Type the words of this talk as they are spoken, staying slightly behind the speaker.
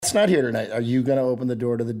Matt's not here tonight. Are you going to open the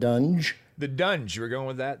door to the Dunge? The Dunge. You were going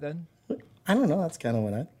with that then? I don't know. That's kind of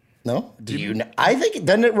what I... No? Do you know? I think,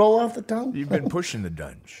 doesn't it roll off the tongue? You've been pushing the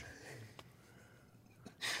Dunge.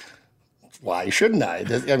 Why shouldn't I?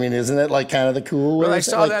 I mean, isn't it like kind of the cool way? Well, I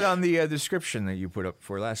saw that on the description that you put up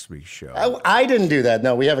for last week's show. I didn't do that.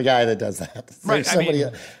 No, we have a guy that does that. Right. Somebody,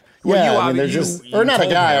 There's just... Or not a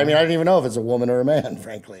guy. I mean, I don't even know if it's a woman or a man,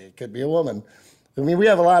 frankly. It could be a woman. I mean, we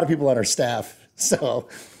have a lot of people on our staff, so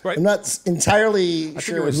I'm not entirely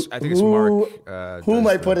sure I think it's Mark. Whom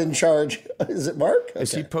I put in charge. Is it Mark? Okay.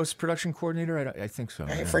 Is he post-production coordinator? I think so.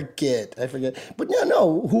 I forget. But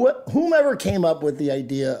no. Whomever came up with the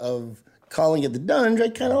idea of calling it the Dunge, I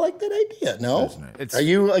kind of like that idea. No? Nice. Are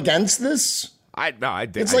you against this? I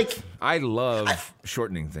love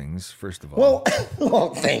shortening things, first of all.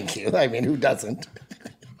 Well, thank you. I mean, who doesn't?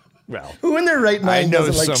 Well, who in their right mind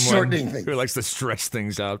doesn't like shortening things? Who likes to stretch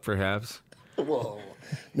things out, perhaps? Whoa,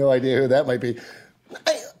 no idea who that might be.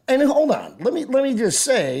 And hold on, let me just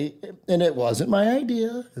say, and it wasn't my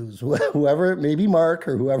idea. It was whoever, maybe Mark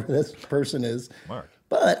or whoever this person is. Mark.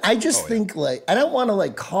 But I just think I don't want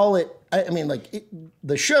to call it. I mean,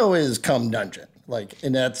 the show is Come Dungeon,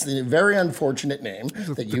 and that's the very unfortunate name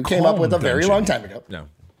that you came up with a very long time ago. No.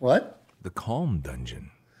 What? The Calm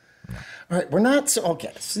Dungeon. No. All right, we're not so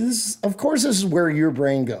okay. So this is where your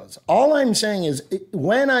brain goes. All I'm saying is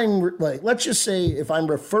when I'm let's just say if I'm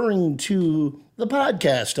referring to the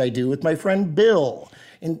podcast I do with my friend Bill,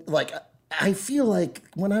 and I feel like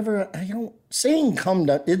whenever saying "come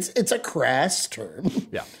down," it's a crass term.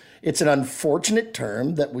 Yeah. It's an unfortunate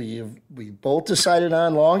term that we both decided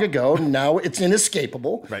on long ago. Now it's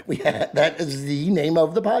inescapable. Right. That is the name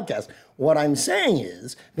of the podcast. What I'm saying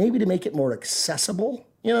is maybe to make it more accessible,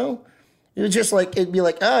 it was just it'd be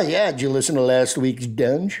oh yeah, did you listen to last week's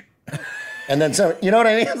Dunge? And then some, you know what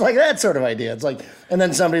I mean? It's like that sort of idea. It's and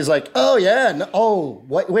then somebody's oh yeah, no, oh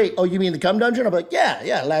wait, oh you mean the Come Dungeon? I'm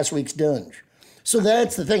yeah, last week's Dunge. So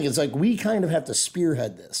that's the thing. It's we kind of have to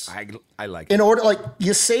spearhead this. I like it. In order,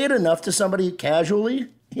 you say it enough to somebody casually,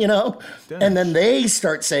 and then they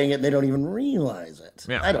start saying it and they don't even realize it.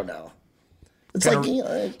 Yeah. I don't know. It's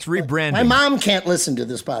it's rebranding. My mom can't listen to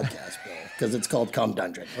this podcast, Bill, because it's called Come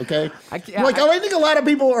Dungeon, okay? I think a lot of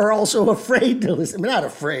people are also afraid to listen. I mean, not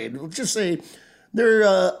afraid. Let's just say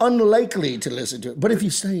they're unlikely to listen to it. But if you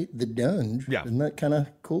say the Dunge, isn't that kind of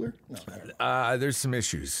cooler? No, I don't know. There's some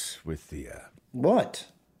issues with the... What?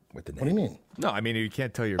 With the name. What do you mean? No, I mean you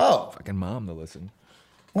can't tell your fucking mom to listen.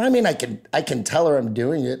 Well, I mean, I can tell her I'm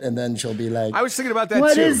doing it, and then she'll be like, I was thinking about that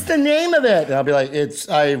What too. is the name of it? And I'll be like,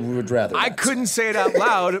 I would rather. I couldn't say it out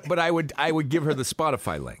loud, but I would give her the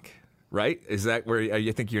Spotify link. Right? Is that where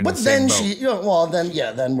you think you're in the same boat?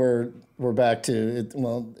 Then we're back to it.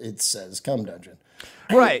 Well, it says Come Dungeon.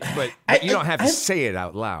 Right, but you don't have to say it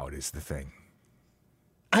out loud is the thing.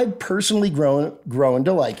 I've personally grown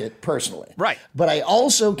to like it personally. Right. But I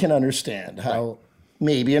also can understand how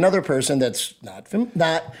maybe another person that's not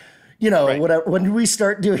whatever. When we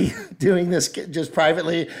start doing this just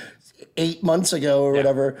privately 8 months ago or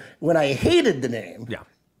whatever, when I hated the name,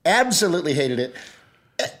 absolutely hated it.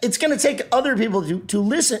 It's going to take other people to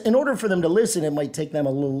listen. In order for them to listen, it might take them a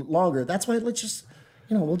little longer. That's why let's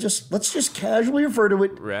just casually refer to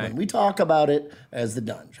it when we talk about it as the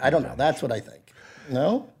Dunge. I don't know. That's what I think.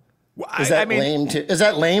 No? Well, is that lame too? Is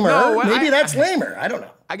that lamer? No, maybe that's lamer. I don't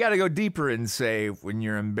know. I got to go deeper and say when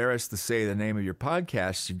you're embarrassed to say the name of your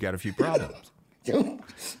podcast, you've got a few problems.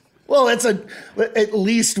 Well, it's at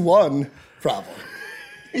least one problem.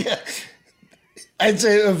 Yeah. I'd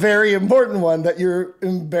say a very important one that you're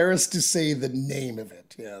embarrassed to say the name of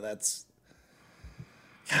it. Yeah, that's...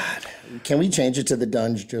 God. Can we change it to the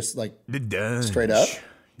Dunge just the Dunge. Straight up?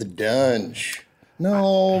 The Dunge.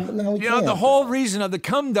 No, we can't. The whole reason of the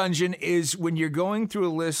Come Dungeon is when you're going through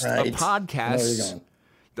a list of podcasts,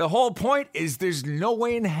 the whole point is there's no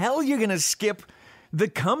way in hell you're going to skip the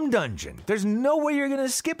Come Dungeon. There's no way you're going to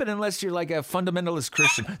skip it unless you're like a fundamentalist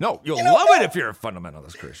Christian. No, you'll love it if you're a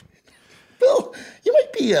fundamentalist Christian. Bill, you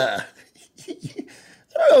might be I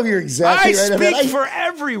don't know if you're exactly right. I speak for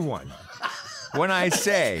everyone when I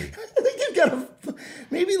say... I think you've got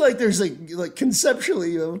maybe there's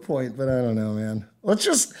conceptually you have a point, but I don't know, man. Let's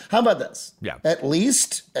just, how about this? Yeah. At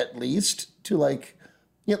least to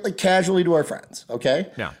casually to our friends,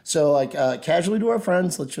 okay? Yeah. So casually to our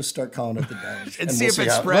friends, let's just start calling it the Dunge. and see if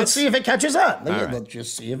it spreads? Let's see if it catches on. Right. Let's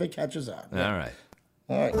just see if it catches on. Yeah. All right.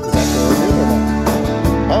 All right. Is that what we're doing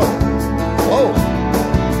or not? Oh. Whoa.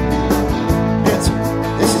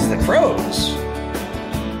 This is the Crows.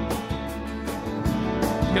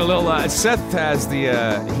 A little Seth has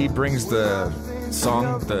he brings the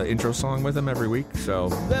song, the intro song with him every week, so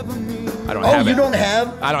I don't have it. You don't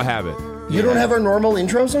have? I don't have it. You don't have our normal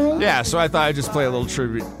intro song? Yeah, so I thought I'd just play a little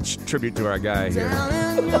tribute to our guy here.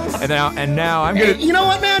 and now I'm gonna. Hey, you know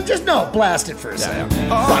what, man? Just blast it for a second.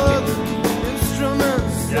 Fuck it.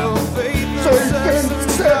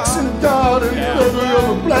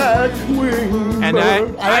 And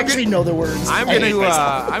I actually know the words. I'm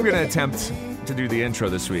gonna attempt to do the intro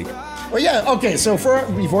this week. Well, yeah. Okay. So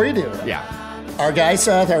before you do, our guy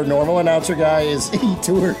Seth, our normal announcer guy, he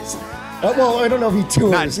tours. Well, I don't know if he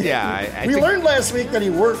tours. We learned last week that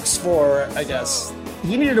he works for. I guess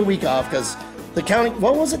he needed a week off because the county.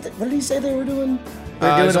 What was it? What did he say they were doing?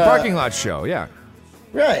 They're doing a parking lot show. Yeah.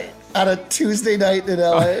 Right. On a Tuesday night in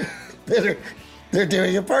LA, they're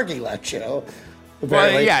doing a parking lot show.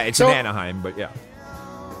 Apparently. Well, yeah, it's in Anaheim, but yeah.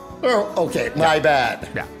 Oh, okay. My bad.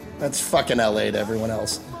 Yeah. That's fucking LA to everyone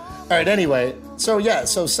else. All right. Anyway, so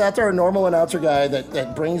Seth, our normal announcer guy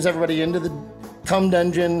that brings everybody into the cum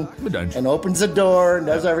dungeon, and opens the door and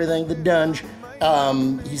does everything. The Dunge.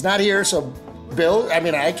 He's not here, so Bill. I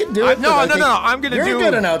mean, I can do it. No. I'm going to do. You're a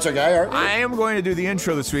good announcer guy, aren't you? I am going to do the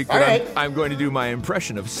intro this week, but I'm going to do my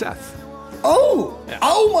impression of Seth. Oh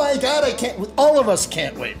my God! I can't. All of us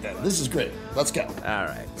can't wait. Then this is great. Let's go. All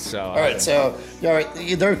right. So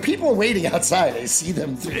there are people waiting outside. I see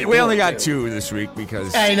them. We only got 2 this week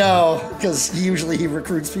because I know because usually he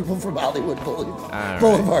recruits people from Hollywood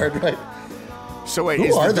Boulevard, right? So wait,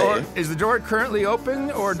 is the door currently open,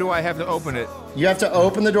 or do I have to open it? You have to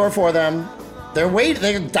open the door for them. They're waiting.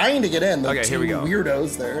 They're dying to get in. Okay, here we go.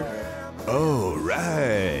 Weirdos there. Oh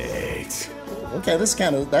right. Okay,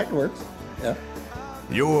 that works. Yeah.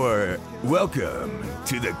 You're welcome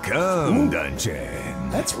to the cum dungeon.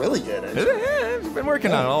 That's really good. I've been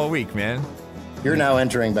working on it all week, man. You're now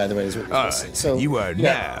entering, by the way. Is what you're saying. So you are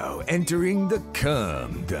now entering the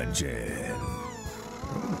cum dungeon.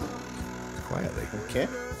 Quietly. Okay.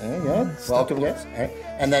 There you go. Welcome, guys. All right.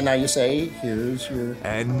 And then now you say, "Here's your."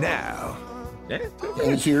 And now.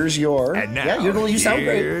 And here's your. And now. You sound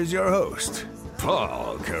great. Here's your host,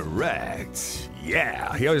 Paul. Correct.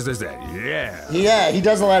 Yeah. He always does that. Yeah. Yeah. He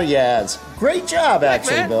does a lot of yads. Great job,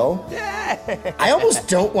 actually, Bill. Yeah. I almost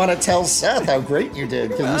don't want to tell Seth how great you did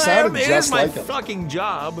because you sounded just like him. It is my fucking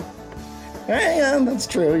job. Yeah, that's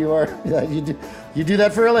true. You are. Yeah, you do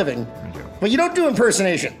that for a living. But you don't do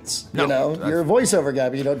impersonations. No, you're a voiceover guy,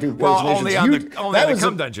 but you don't do impersonations. Well, only on the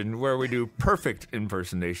cum dungeon where we do perfect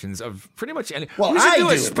impersonations of pretty much any. Well, we should do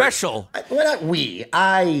a special. Not we.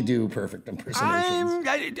 I do perfect impersonations.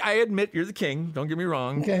 I admit you're the king. Don't get me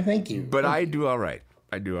wrong. Okay, thank you. But I do all right.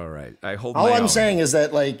 I hold. All I'm own. saying is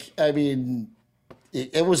that,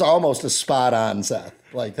 it was almost a spot on, Seth.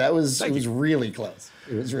 It was really close.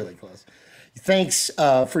 It was really close. Thanks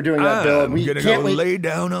for doing that, Bill. I'm going to go lay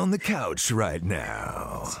down on the couch right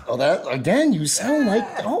now. Oh, that again, you sound like,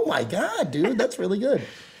 oh my God, dude, that's really good.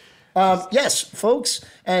 Yes, folks,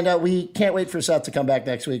 and we can't wait for Seth to come back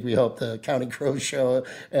next week. We hope the Counting Crows show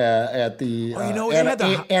at the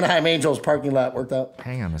Anaheim Angels parking lot worked out.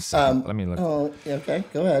 Hang on a second. Let me look. Oh, okay,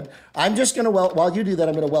 go ahead. I'm just going to, while you do that,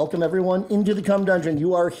 I'm going to welcome everyone into the Cum Dungeon.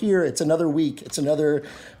 You are here. It's another week. It's another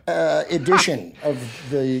edition of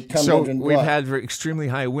the Cum Dungeon. So we've had extremely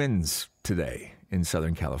high winds today in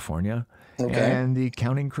Southern California, and the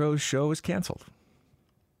Counting Crows show is canceled.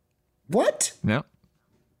 What? No.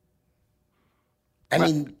 I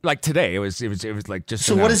mean, like today, it was like just.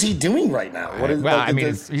 So what is he doing right now?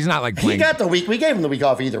 He's not like playing. He got the week. We gave him the week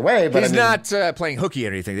off either way, but he's not playing hooky or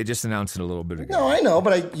anything. They just announced it a little bit ago. No, I know,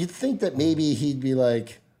 but you'd think that maybe he'd be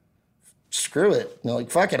like, "Screw it,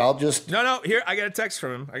 fuck it, I'll just." No. Here, I got a text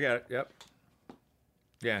from him. I got it. Yep.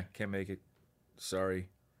 Yeah, can't make it. Sorry,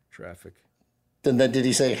 traffic. Then did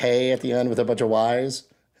he say "hey" at the end with a bunch of Y's?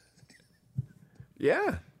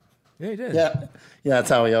 Yeah, he did. Yeah, that's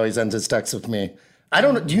how he always ends his texts with me. I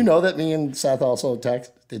don't. Do you know that me and Seth also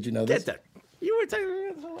text? Did you know this? Get that. You were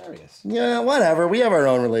texting. It's hilarious. Yeah, whatever. We have our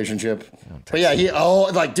own relationship. But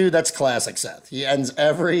yeah, dude, that's classic Seth. He ends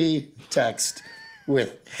every text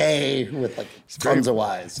with "hey" with tons of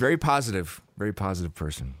Y's. Very positive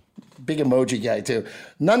person. Big emoji guy too.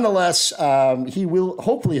 Nonetheless,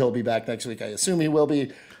 hopefully he'll be back next week. I assume he will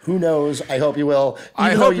be. Who knows? I hope he will.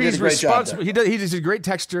 I hope he's responsible. He's a great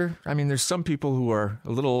texter. I mean, there's some people who are a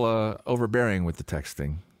little overbearing with the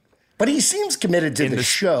texting. But he seems committed to the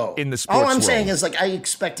show. In the sports world. All I'm saying is, I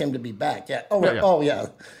expect him to be back. Yeah.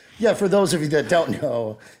 Yeah, for those of you that don't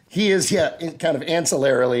know, he is, kind of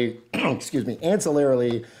ancillarily,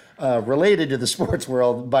 related to the sports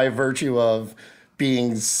world by virtue of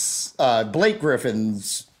being Blake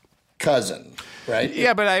Griffin's cousin, right?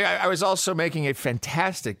 Yeah, but I was also making a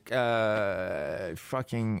fantastic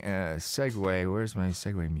fucking segue. Where's my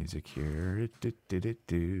segue music here?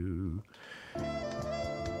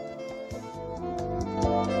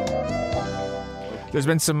 There's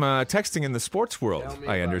been some texting in the sports world,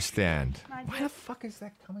 I understand. Why the fuck is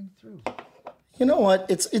that coming through? You know what?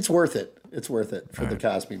 It's worth it. It's worth it for the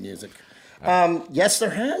Cosby music. Yes, there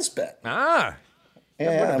has been. Yeah,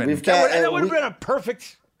 that would have been a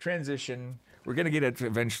perfect transition. We're gonna get it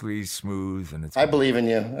eventually smooth, and I believe in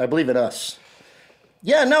you. I believe in us.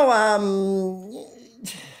 Yeah, no.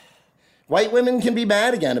 White women can be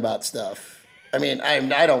mad again about stuff. I mean,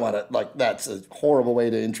 I don't want to that's a horrible way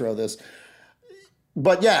to intro this.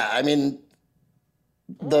 But yeah, I mean,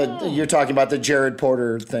 you're talking about the Jared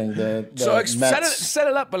Porter thing. So set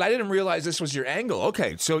it up, but I didn't realize this was your angle.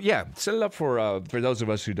 Okay, so yeah, set it up for those of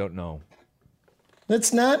us who don't know.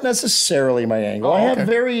 That's not necessarily my angle. I have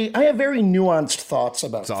very nuanced thoughts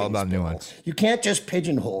about. It's all about nuance. You can't just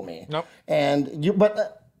pigeonhole me. Nope.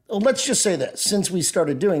 But let's just say this: since we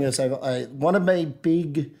started doing this, one of my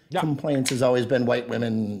big complaints has always been white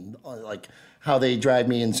women, like how they drive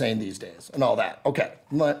me insane these days and all that. Okay,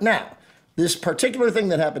 now this particular thing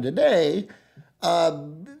that happened today,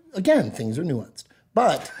 again, things are nuanced,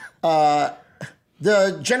 but.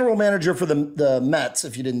 The general manager for the Mets,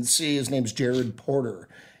 if you didn't see, his name's Jared Porter.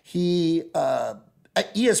 He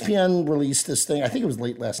ESPN released this thing. I think it was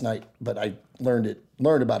late last night, but I learned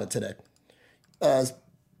about it today.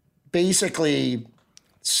 Basically,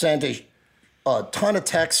 sent a ton of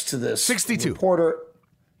text to this 62 reporter.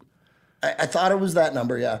 I thought it was that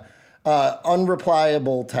number. Yeah.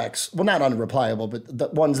 Unreplyable texts. Well, not unreplyable, but the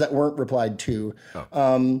ones that weren't replied to.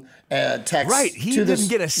 Texts. Right, he didn't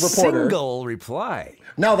get a single reply.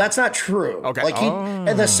 No, that's not true. Okay.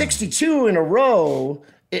 And the 62 in a row,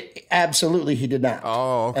 absolutely he did not.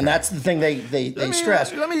 Oh, okay. And that's the thing they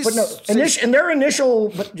stress. But no, in their initial,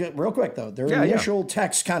 but real quick though, initial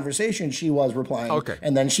text conversation, she was replying. Okay.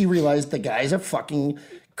 And then she realized the guy's a fucking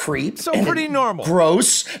creep. So pretty normal.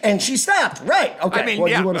 Gross. And she stopped. Right. Okay. I mean, what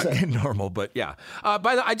do you want to say? Normal, but yeah.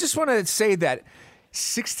 By the way, I just want to say that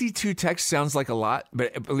 62 texts sounds like a lot,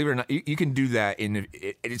 but believe it or not, you can do that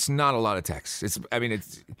it's not a lot of texts. I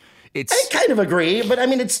kind of agree, but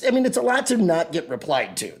it's a lot to not get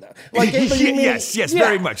replied to though. Like yes,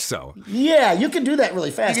 very much so. Yeah, you can do that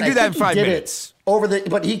really fast. You can do that in 5 minutes.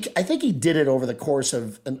 I think he did it over the course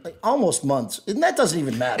of almost months, and that doesn't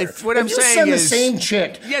even matter. What I'm saying is, the same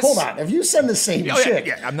chick. Yes, hold on. If you send the same chick,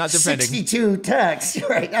 I'm not defending 62 texts.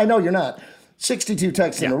 Right? I know you're not. 62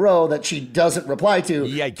 texts in a row that she doesn't reply to.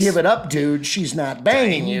 Yikes. Give it up, dude. She's not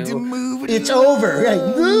banging you. It's along. over. Right?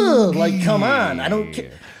 Like, come on. I don't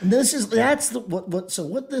care. What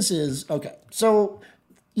this is. Okay. So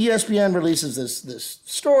ESPN releases this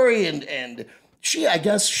story and I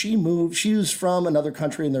guess she moved. She was from another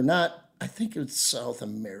country and they're not. I think it's South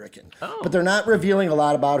American, but they're not revealing a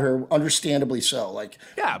lot about her. Understandably so. Like,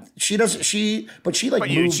 she doesn't. But she'd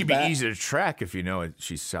be easy to track if you know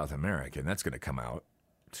she's South American. That's going to come out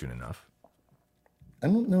soon enough. I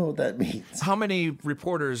don't know what that means. How many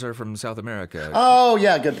reporters are from South America? Oh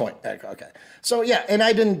yeah, good point. Okay, so yeah, and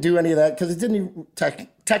I didn't do any of that because it didn't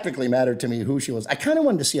technically matter to me who she was. I kind of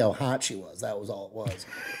wanted to see how hot she was. That was all it was.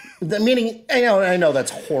 Meaning, I know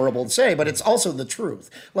that's horrible to say, but it's also the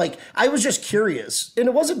truth. Like, I was just curious, and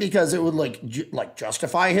it wasn't because it would like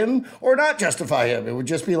justify him or not justify him. It would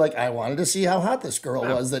just be like, I wanted to see how hot this girl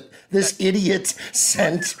was that this idiot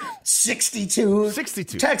sent 62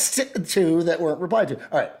 texts to that weren't replied to.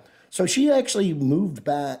 All right. So she actually moved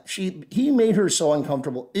back. He made her so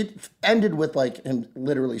uncomfortable. It ended with like him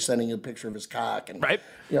literally sending a picture of his cock and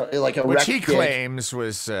like a which he claims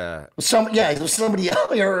was it was somebody else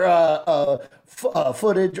or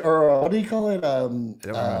footage or what do you call it? I don't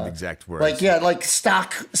know the exact words. Like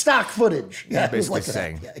stock footage. Yeah, basically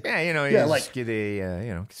saying, just get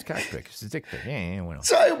a his cock pic, it's a dick pic.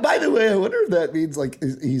 So by the way, I wonder if that means like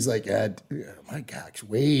he's like, my cock's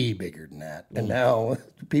way bigger than that, and now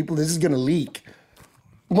this is gonna leak.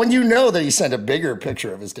 When you know that he sent a bigger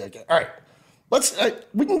picture of his dick. All right.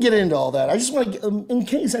 We can get into all that. I just want to, in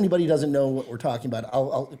case anybody doesn't know what we're talking about,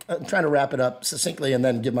 I'm trying to wrap it up succinctly and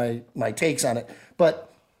then give my takes on it.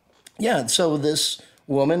 But yeah, so this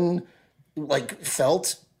woman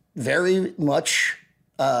felt very much,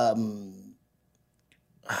 I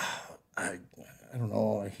don't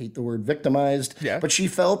know, I hate the word victimized, but she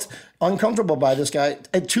felt uncomfortable by this guy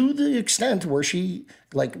to the extent where she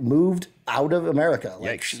moved out of America.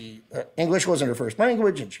 English wasn't her first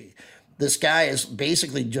language and she this guy is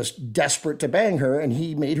basically just desperate to bang her, and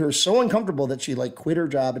he made her so uncomfortable that she like quit her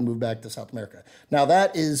job and moved back to South America. Now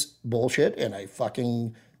that is bullshit, and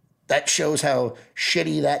that shows how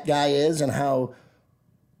shitty that guy is and how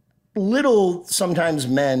little sometimes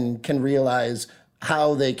men can realize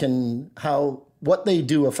how what they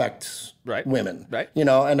do affects women, right?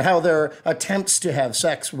 And how their attempts to have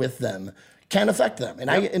sex with them can affect them.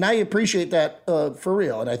 And I appreciate that for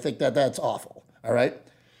real, and I think that that's awful. All right.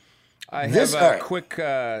 I have a quick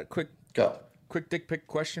dick pic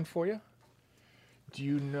question for you. Do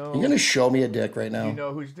you know? You're gonna show me a dick right now. Do you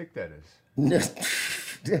know whose dick that is?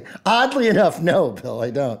 Oddly enough, no, Bill,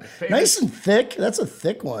 I don't. Nice and thick. That's a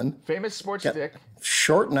thick one. Famous sports dick.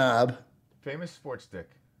 Short knob. Famous sports dick.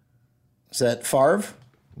 Is that Favre?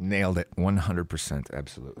 Nailed it. 100%.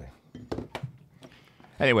 Absolutely.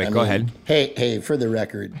 Anyway, go ahead. Hey, for the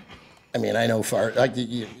record, I mean, I know Favre. Like,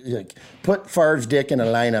 put Favre's dick in a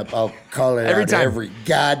lineup. I'll call it every time. Every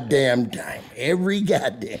goddamn time. Every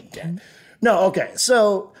goddamn time. No, okay.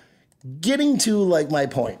 So, getting to like my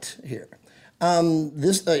point here.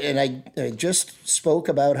 This and I just spoke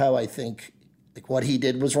about how I think like what he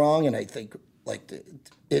did was wrong, and I think like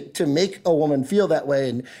to make a woman feel that way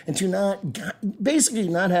and to basically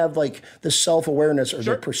not have like the self-awareness or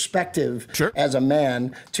the perspective as a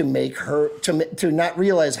man to make her to not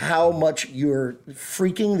realize how much you're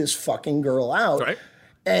freaking this fucking girl out. Right.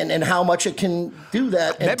 And how much it can do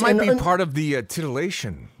that. That might be part of the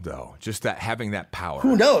titillation, though, just that having that power.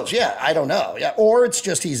 Who knows? Yeah, I don't know. Yeah, or it's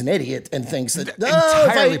just he's an idiot and thinks that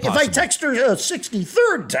if I text her a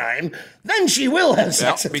 63rd time, then she will have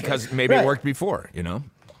sex. Because maybe it worked before,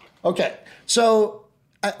 Okay, so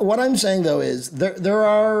what I'm saying though is there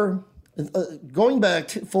are going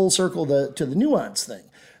back full circle to the nuance thing.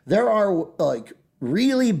 There are like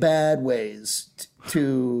really bad ways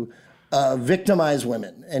to victimize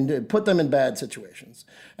women and to put them in bad situations.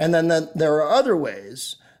 And then there are other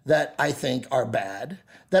ways that I think are bad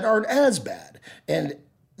that aren't as bad. And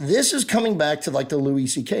this is coming back to like the Louis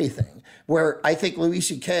C.K. thing, where I think Louis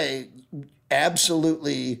C.K.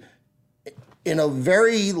 absolutely, to a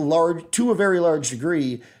very large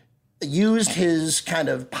degree, used his kind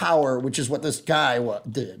of power, which is what this guy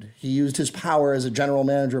did. He used his power as a general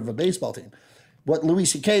manager of a baseball team. What Louis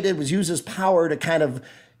C.K. did was use his power to kind of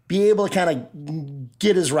be able to kind of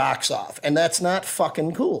get his rocks off. And that's not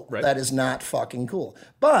fucking cool. Right. That is not fucking cool.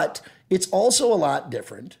 But it's also a lot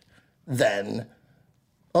different than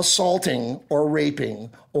assaulting or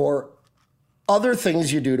raping or other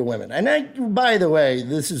things you do to women. And by the way,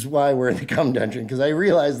 this is why we're in the cum dungeon, because I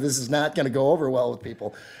realize this is not going to go over well with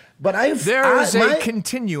people. But there is a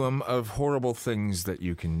continuum of horrible things that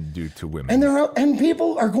you can do to women, and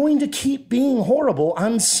people are going to keep being horrible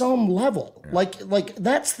on some level. Yeah. Like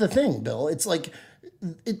that's the thing, Bill. It's like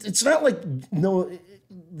it's not like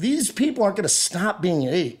these people aren't going to stop being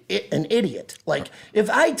an idiot. Like if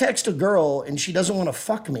I text a girl and she doesn't want to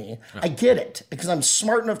fuck me, I get it because I'm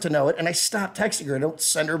smart enough to know it, and I stop texting her. I don't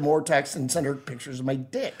send her more texts and send her pictures of my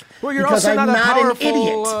dick. Well, you're also not a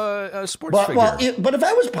powerful sports figure. But if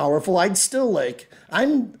I was powerful, I'd still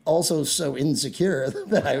I'm also so insecure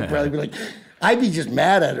that I would probably be like, I'd be just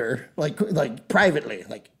mad at her, like privately,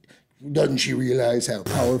 like. Doesn't she realize how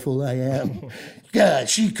powerful I am? God,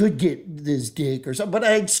 she could get this dick or something. But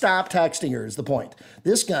I'd stop texting her is the point.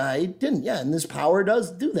 This guy didn't. Yeah, and this power does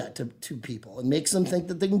do that to people and makes them think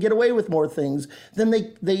that they can get away with more things than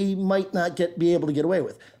they might not be able to get away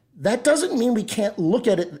with. That doesn't mean we can't look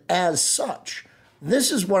at it as such.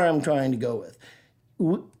 This is what I'm trying to go with.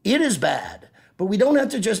 It is bad, but we don't have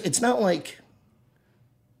to it's not like,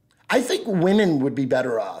 I think women would be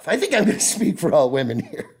better off. I think I'm going to speak for all women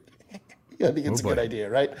here. I think it's a good idea,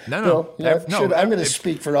 right? No. I'm going to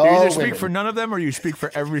speak for all women. You either speak for none of them or you speak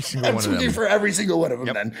for every single one of them. I'm speaking for every single one of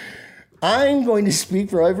them, then. I'm going to speak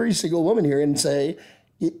for every single woman here and say,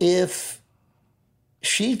 if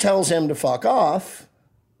she tells him to fuck off,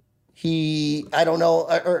 I don't know,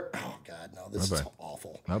 oh, God, no, this is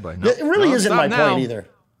awful. It really isn't my point either.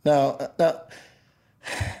 No.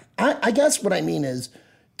 I guess what I mean is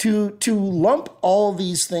to lump all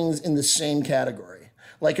these things in the same category.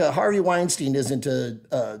 Like Harvey Weinstein isn't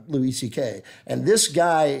Louis C.K. and this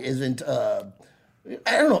guy isn't, I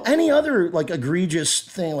don't know, any other like egregious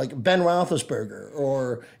thing like Ben Roethlisberger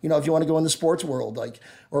or, if you want to go in the sports world,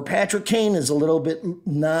 or Patrick Kane is a little bit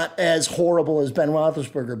not as horrible as Ben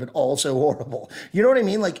Roethlisberger, but also horrible. You know what I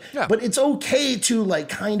mean? But it's okay to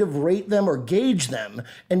kind of rate them or gauge them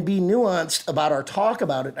and be nuanced about our talk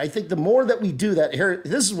about it. I think the more that we do that,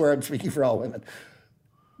 this is where I'm speaking for all women.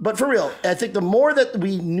 But for real, I think the more that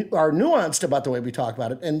we are nuanced about the way we talk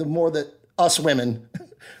about it and the more that us women,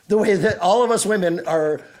 the way that all of us women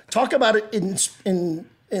talk about it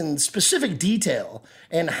in specific detail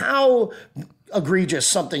and how egregious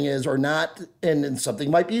something is or not, and something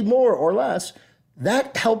might be more or less,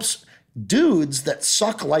 that helps dudes that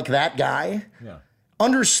suck like that guy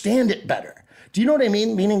understand it better. Do you know what I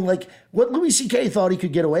mean? Meaning, like, what Louis C.K. thought he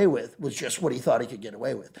could get away with was just what he thought he could get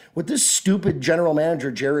away with. What this stupid general manager,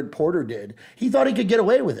 Jared Porter, did, he thought he could get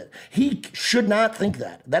away with it. He should not think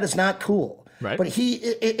that. That is not cool. Right. But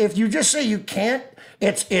if you just say you can't,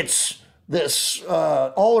 it's this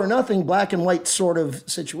all or nothing, black and white sort of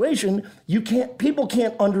situation. People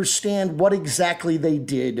can't understand what exactly they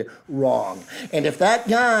did wrong. And if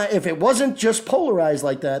it wasn't just polarized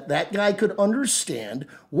like that, that guy could understand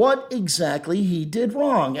what exactly he did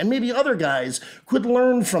wrong. And maybe other guys could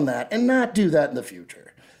learn from that and not do that in the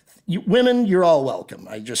future. Women, you're all welcome.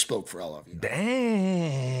 I just spoke for all of you.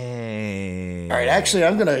 Dang. All right, actually,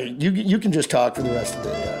 you can just talk for the rest of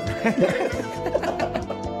the day.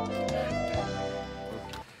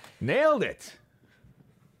 Nailed it.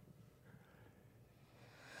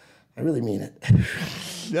 I really mean it.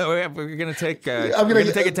 No, we're going to take a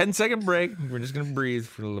 10-second break. We're just going to breathe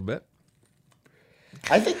for a little bit.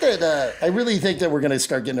 I really think that we're going to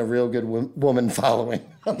start getting a real good woman following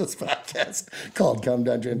on this podcast called Come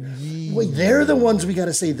Dungeon. Wait, they're the ones we got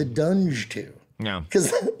to say the Dunge to. Yeah.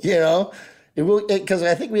 Because, because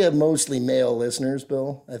I think we have mostly male listeners,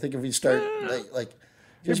 Bill. I think if we start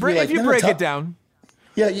if you break it down.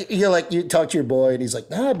 Yeah, you talk to your boy, and he's like,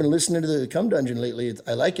 "Nah, I've been listening to the Come Dungeon lately.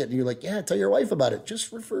 I like it." And you're like, "Yeah, tell your wife about it.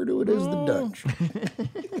 Just refer to it as the Dunge."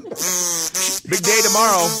 Big day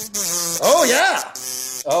tomorrow. Oh yeah.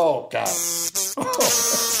 Oh God.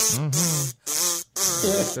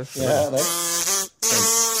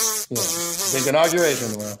 Big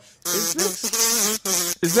inauguration tomorrow.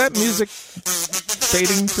 Is that music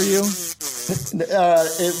fading for you?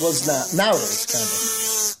 It was not. Now it is kind of.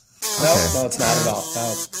 No, it's not at all.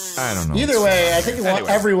 No. I don't know. Either way, I think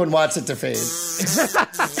everyone wants it to fade.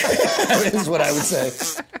 That is what I would say.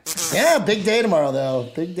 Yeah, big day tomorrow, though.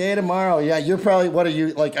 Big day tomorrow. Yeah, you're probably, what are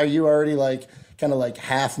you, like, are you already, like, kind of like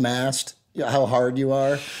half-mast? You know, how hard you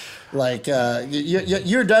are? Like,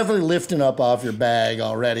 you're definitely lifting up off your bag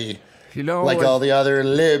already. You know, like all the other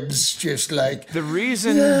libs, just like the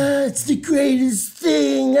reason. Yeah, it's the greatest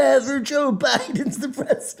thing ever. Joe Biden's the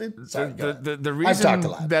president. Sorry, the reason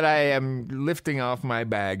that I am lifting off my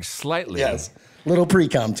bag slightly. Yes, little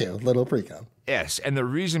pre-com too. Little pre-com. Yes, and the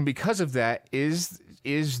reason because of that is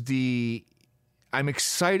I'm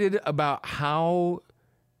excited about how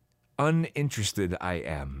uninterested I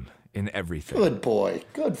am in everything. Good boy.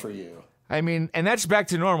 Good for you. I mean, and that's back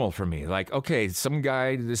to normal for me. Like, okay, some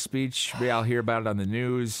guy did a speech. Maybe I'll hear about it on the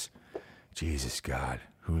news. Jesus God.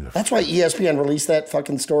 That's why ESPN released that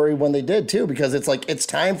fucking story when they did, too, because it's like, it's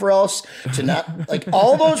time for us to not, like,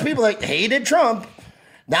 all those people that hated Trump,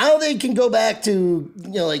 now they can go back to,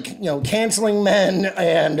 canceling men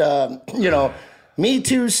and, Me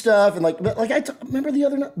Too stuff. And, remember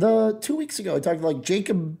the 2 weeks ago, I talked to, like,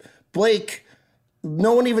 Jacob Blake.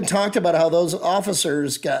 No one even talked about how those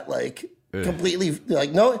officers got, like, completely,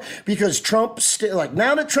 like, no, because Trump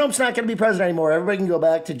now that Trump's not going to be president anymore, everybody can go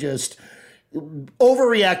back to just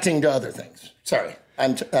overreacting to other things. Sorry,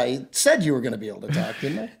 I said you were going to be able to talk,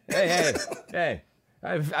 didn't I? Hey!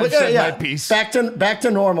 I've said my piece. Back to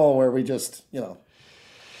normal, where we just, It's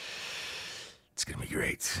going to be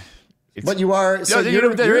great. But you are. So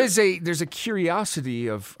there's a curiosity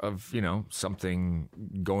of something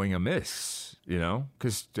going amiss.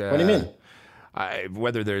 Because what do you mean?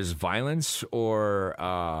 Whether there's violence or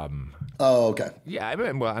okay. Yeah,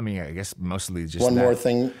 I guess mostly just one more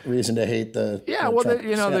reason to hate the. Yeah, well,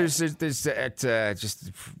 there's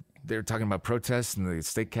just they're talking about protests in the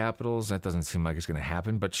state capitals. That doesn't seem like it's going to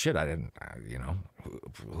happen. But shit,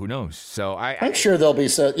 who knows? So I'm sure there'll be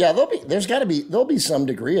there'll be some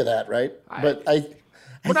degree of that, right?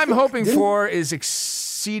 What I'm hoping for is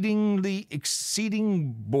exceeding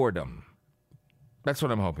boredom. That's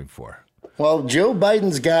what I'm hoping for. Well, Joe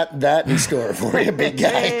Biden's got that in store for you, big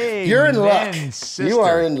guy. You're in luck. Sister. You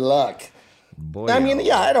are in luck. Boy,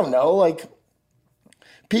 I don't know. Like,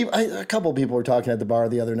 a couple of people were talking at the bar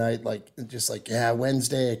the other night,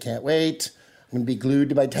 Wednesday, I can't wait. I'm going to be glued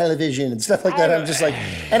to my television and stuff like that. I'm just like,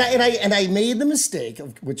 and I made the mistake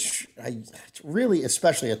of which I really,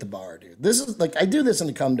 especially at the bar, dude. This is like, I do this in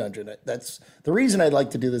the Cum Dungeon. That's the reason I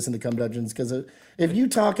like to do this in the Cum Dungeons, because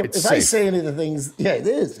I say any of the things, it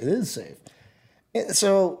is safe.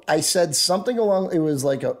 So I said something along, it was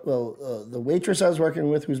like, the waitress I was working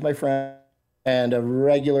with, who's my friend, and a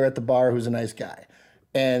regular at the bar who's a nice guy.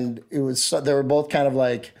 And it was, they were both kind of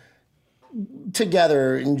like,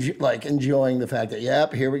 together, enjoying the fact that,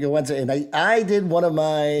 yep, here we go Wednesday. And I did one of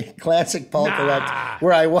my classic Paul Collect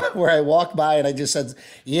where I walk by and I just said,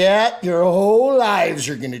 yeah, your whole lives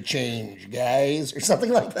are going to change, guys, or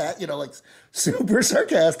something like that, like super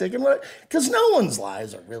sarcastic. And because no one's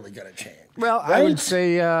lives are really going to change. Well, right? I would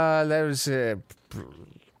say that was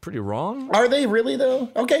pretty wrong. Are they really, though?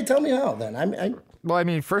 Okay, tell me how then. Well, I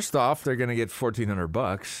mean, first off, they're going to get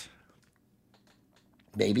 $1,400.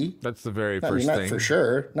 Maybe. That's the very first thing. Not for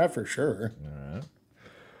sure. All right.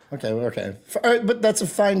 Okay. All right, but that's a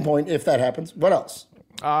fine point if that happens. What else?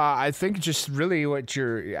 I think just really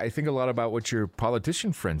I think a lot about what your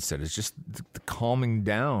politician friend said is just the calming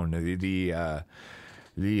down,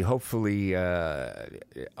 the hopefully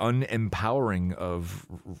unempowering of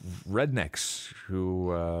rednecks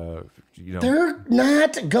who, They're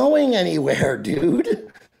not going anywhere, dude.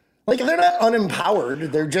 They're not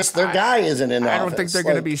unempowered. They're just their guy isn't in office. I don't think they're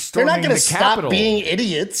going to be storming the Capitol. They're not going to stop being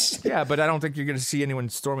idiots. Yeah, but I don't think you're going to see anyone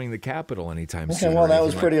storming the Capitol anytime soon. Okay, well, that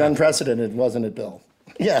was pretty unprecedented, wasn't it, Bill?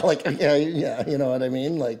 Yeah, you know what I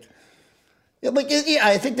mean? I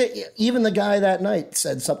think that even the guy that night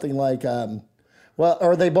said something like,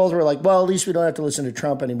 or they both were like, well, at least we don't have to listen to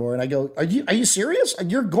Trump anymore. And I go, are you serious?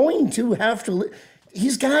 You're going to have to.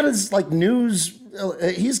 He's got his news.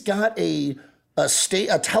 He's got a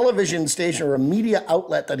television station or a media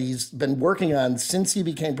outlet that he's been working on since he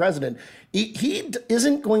became president. He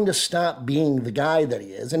isn't going to stop being the guy that he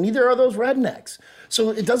is, and neither are those rednecks. So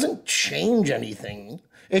it doesn't change anything.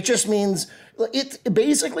 It just means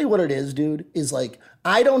basically what it is, dude, is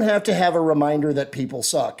I don't have to have a reminder that people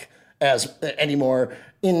suck anymore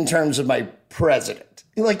in terms of my president.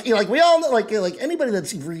 We all know, anybody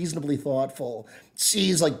that's reasonably thoughtful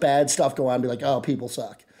sees bad stuff go on and be like, oh, people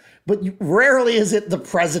suck. But rarely is it the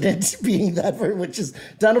president being that, which is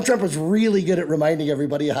Donald Trump was really good at reminding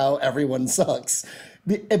everybody how everyone sucks.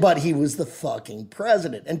 But he was the fucking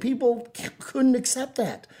president, and people couldn't accept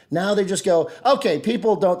that. Now they just go, okay,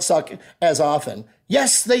 people don't suck as often.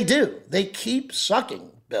 Yes, they do. They keep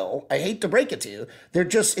sucking, Bill. I hate to break it to you.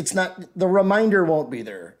 It's not, the reminder won't be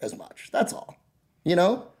there as much. That's all.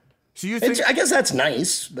 So you think, I guess that's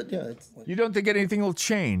nice, but yeah. You don't think anything will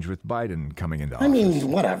change with Biden coming into office? I mean,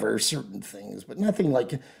 whatever, certain things, but nothing the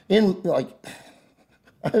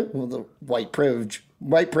white privilege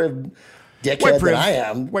dickhead that I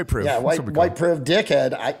am. White priv. Yeah, white priv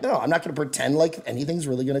dickhead. I'm not going to pretend like anything's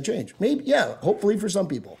really going to change. Maybe, yeah, hopefully for some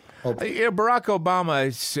people. Barack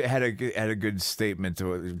Obama had a good statement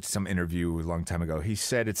to some interview a long time ago. He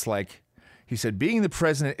said being the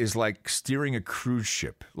president is like steering a cruise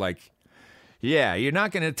ship. Yeah, you're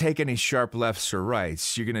not going to take any sharp lefts or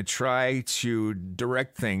rights. You're going to try to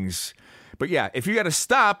direct things. But yeah, if you got to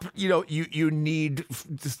stop, you need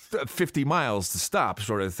 50 miles to stop,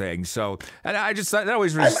 sort of thing. So, and I just that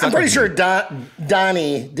always really I'm pretty sure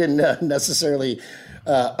Donnie didn't necessarily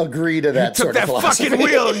agree to that sort of philosophy. He took that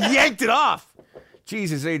fucking wheel and yanked it off.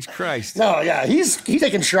 Jesus H. Christ. No, yeah, he's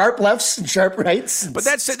taking sharp lefts and sharp rights. But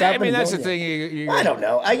that's the thing. I don't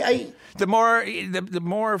know. The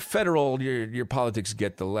more federal your politics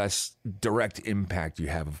get, the less direct impact you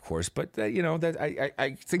have, of course. But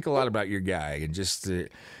I think a lot about your guy and just the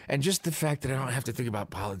fact that I don't have to think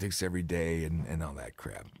about politics every day and all that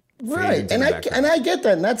crap. Right, and I get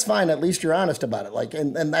that, and that's fine. At least you're honest about it.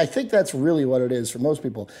 And I think that's really what it is for most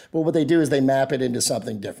people. But what they do is they map it into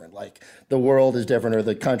something different. The world is different, or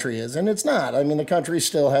the country is, and it's not. I mean, the country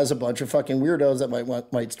still has a bunch of fucking weirdos that might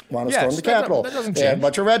want to storm the Capitol. That doesn't change. They have a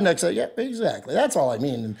bunch of rednecks. Yeah, exactly. That's all I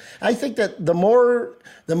mean. And I think that the more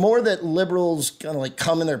that liberals kind of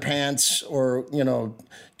come in their pants, or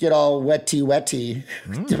get all wetty,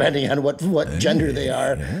 depending on what gender they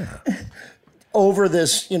are. Yeah. Over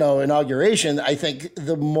this, inauguration, I think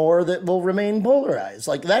the more that will remain polarized.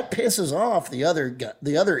 That pisses off the other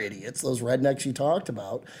idiots, those rednecks you talked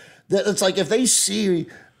about. That it's if they see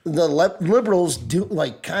the liberals do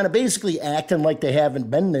kind of basically acting like they haven't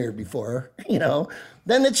been there before,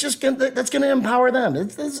 then it's just that's going to empower them.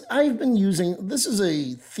 I've been using this is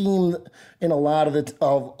a theme in a lot of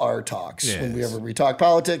our talks. Yes. Whenever we talk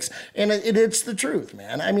politics, and it's the truth,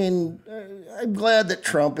 man. I mean, I'm glad that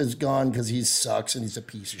Trump is gone because he sucks and he's a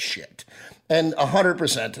piece of shit, and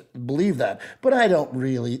 100% believe that. But I don't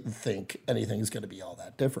really think anything's going to be all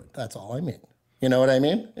that different. That's all I mean. You know what I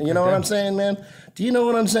mean? And you know what I'm saying, man? Do you know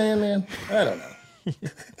what I'm saying, man? I don't know.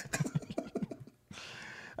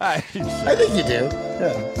 I think you do.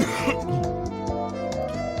 Yeah.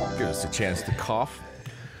 Give us a chance to cough.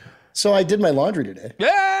 So I did my laundry today.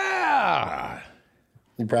 Yeah.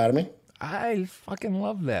 You proud of me? I fucking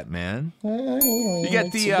love that, man. You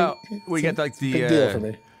got the big deal for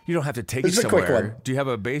me. You don't have to take This it is a quick somewhere. one. Do you have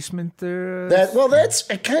a basement there? That's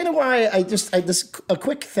kind of why this a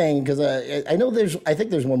quick thing, because I know I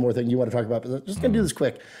think there's one more thing you want to talk about, but I'm just gonna do this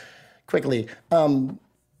quickly.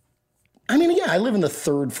 I mean, yeah, I live in the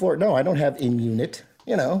 3rd floor. No, I don't have in-unit.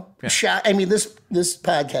 You know, I mean, this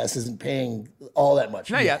podcast isn't paying all that much.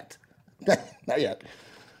 Not yet. Not yet.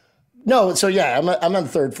 No, so yeah, I'm on the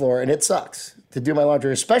 3rd floor, and it sucks to do my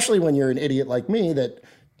laundry, especially when you're an idiot like me that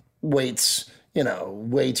waits,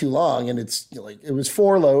 way too long. And it's like it was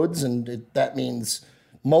 4 loads, and that means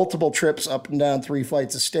multiple trips up and down 3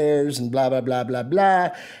 flights of stairs and blah, blah, blah, blah, blah.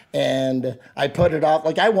 And I put it off.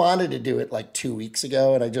 Like, I wanted to do it like 2 weeks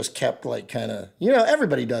ago, and I just kept like kind of,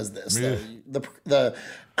 everybody does this. Yeah.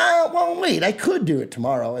 Well, wait, I could do it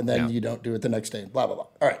tomorrow, and then you don't do it the next day, blah, blah, blah.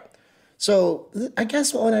 All right. So I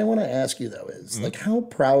guess what I want to ask you, though, is like, how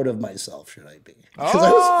proud of myself should I be? Because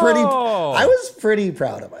I was pretty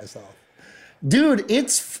proud of myself. Dude,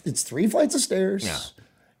 it's 3 flights of stairs. Yeah.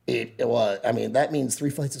 I mean, that means 3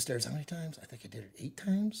 flights of stairs. How many times? I think I did it 8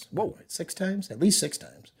 times. Whoa. 6 times? At least 6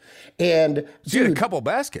 times. And so you had a couple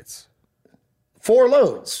baskets. 4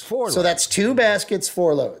 loads. So that's 2 baskets,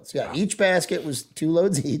 4 loads. Yeah, wow. Each basket was 2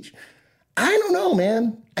 loads each. I don't know,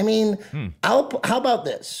 man. I mean, how about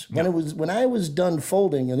this? When I was done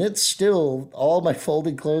folding, and it's still all my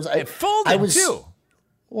folded clothes. It folded too.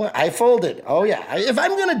 Well, I folded. Oh yeah. If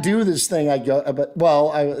I'm gonna do this thing,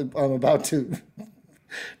 I'm about to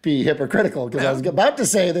be hypocritical because I was about to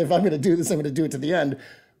say that if I'm going to do this, I'm going to do it to the end.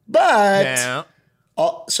 But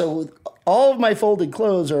so all of my folded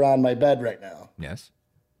clothes are on my bed right now. Yes.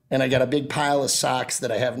 And I got a big pile of socks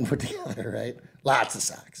that I haven't put together, right? Lots of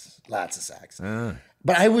socks.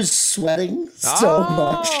 But I was sweating so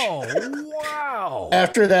much. Oh, wow.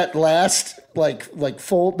 After that last,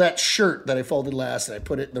 fold, that shirt that I folded last, and I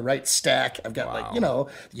put it in the right stack. I've got,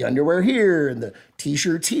 the underwear here, and the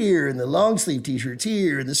T-shirts here, and the long sleeve T-shirts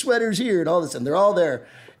here, and the sweaters here, and all this, and they're all there.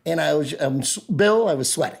 And I was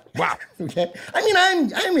sweating. Wow. Okay. I mean,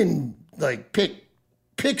 I'm in,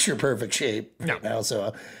 picture perfect shape right now,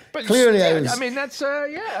 so... But clearly, I mean, that's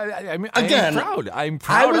I mean, again, I'm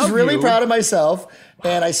proud. I was really proud of myself,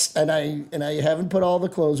 and I haven't put all the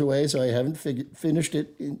clothes away, so I haven't finished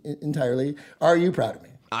it entirely. Are you proud of me?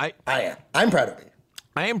 I am. I'm proud of me.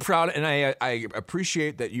 I am proud, and I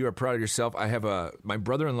appreciate that you are proud of yourself. I have my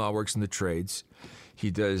brother-in-law works in the trades.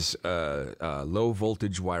 He does low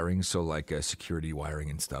voltage wiring, so like security wiring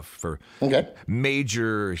and stuff for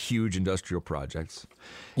major, huge industrial projects.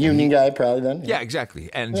 Union guy, probably then. Yeah, exactly.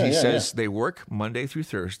 And he says they work Monday through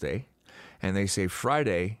Thursday, and they say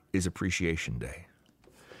Friday is Appreciation Day.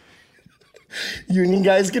 Union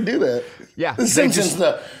guys can do that. Yeah. The Simpsons,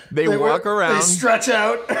 they walk around. They stretch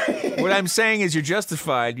out. What I'm saying is you're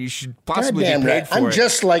justified. You should possibly get paid for it. I'm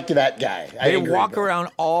just like that guy. They walk around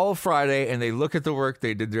all Friday, and they look at the work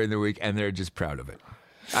they did during the week, and they're just proud of it.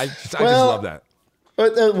 I just love that.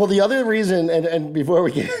 Well, the other reason, and before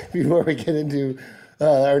we get into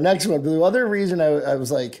our next one, the other reason I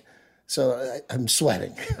was like, I'm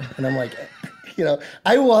sweating, and I'm like,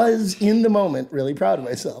 I was in the moment really proud of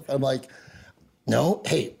myself. I'm like, no,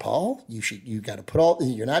 hey, Paul, you got to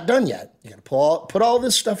you're not done yet. You got to put all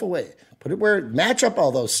this stuff away. Put it match up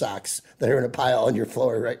all those socks that are in a pile on your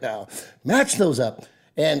floor right now. Match those up.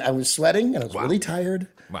 And I was sweating, and I was really tired.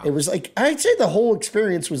 Wow. It was like, I'd say the whole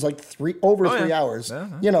experience was like 3 hours.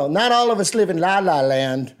 Uh-huh. Not all of us live in La La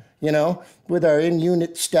Land, with our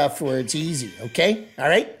in-unit stuff where it's easy, okay? All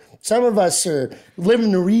right? Some of us are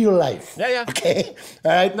living the real life. Yeah. Okay?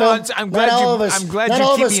 All right? No, I'm glad you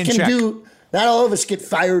keep me in check. Not all of us get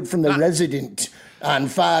fired from The Resident on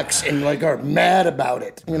Fox and are mad about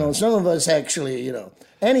it. Some of us actually,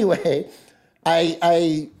 Anyway,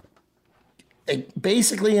 I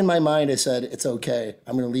basically in my mind I said, it's okay.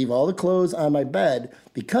 I'm going to leave all the clothes on my bed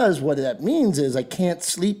because what that means is I can't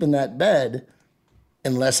sleep in that bed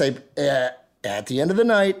unless at the end of the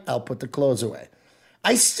night, I'll put the clothes away.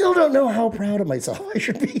 I still don't know how proud of myself I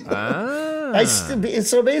should be.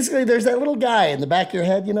 So basically, there's that little guy in the back of your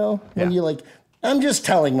head, when you're like, I'm just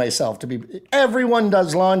telling myself to be. Everyone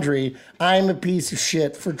does laundry. I'm a piece of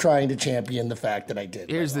shit for trying to champion the fact that I did.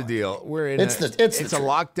 Here's the deal: we're in. It's a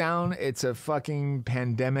lockdown. It's a fucking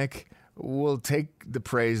pandemic. We'll take the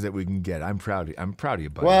praise that we can get. I'm proud of you,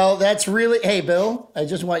 buddy. Well, that's really. Hey, Bill. I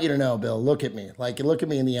just want you to know, Bill. Look at me. Look at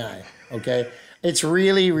me in the eye. Okay. It's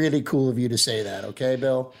really, really cool of you to say that, okay,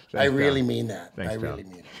 Bill? Thanks, I really mean that. Thanks, I really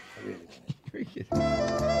mean it.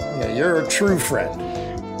 Yeah, you're a true friend.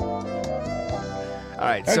 All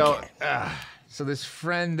right, okay. So this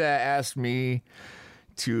friend asked me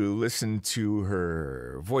to listen to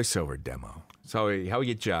her voiceover demo. So how we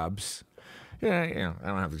get jobs. Yeah, I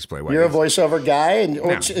don't have to explain why. You're a voiceover guy, and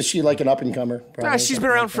is she like an up and comer? Nah, she's been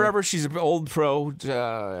around forever. She's an old pro,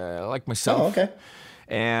 like myself. Oh, okay.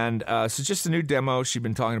 And so just a new demo. She'd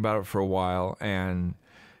been talking about it for a while, and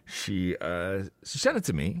she sent it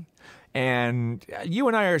to me. And you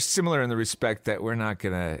and I are similar in the respect that we're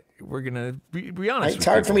gonna be honest. It's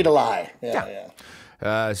hard for me to lie.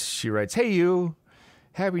 Yeah. She writes, "Hey, you.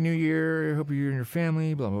 Happy New Year. Hope you and your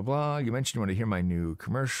family, blah, blah, blah. You mentioned you want to hear my new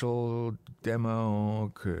commercial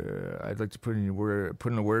demo. I'd like to put in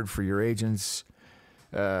a word for your agents.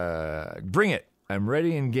 Bring it. I'm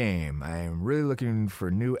ready and game. I'm really looking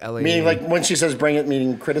for new LA. Meaning like when she says bring it,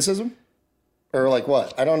 meaning criticism? Or like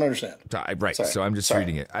what? I don't understand. Right. Sorry. So I'm just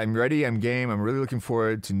reading it. I'm ready. I'm game. I'm really looking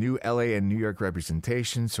forward to new LA and New York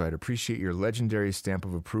representation. So I'd appreciate your legendary stamp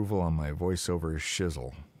of approval on my voiceover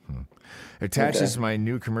shizzle. Attaches my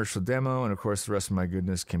new commercial demo, and of course, the rest of my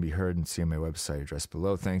goodness can be heard and see on my website address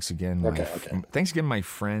below. Thanks again, thanks again, my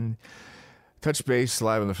friend. Touch base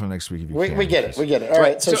live on the phone next week if you can. We get it. All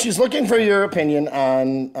right. So she's looking for your opinion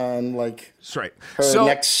on like her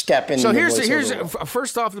next step in. So here's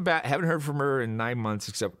first off the bat. Haven't heard from her in 9 months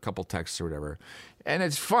except a couple texts or whatever, and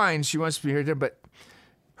it's fine. She wants to be here, but.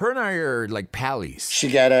 Her and I are like pallies. She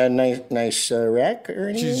got a nice rack or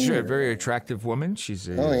anything? She's a very attractive woman.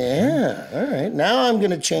 Oh, yeah. All right. Now I'm going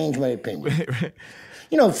to change my opinion.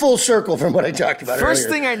 Full circle from what I talked about First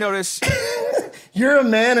thing I noticed. You're a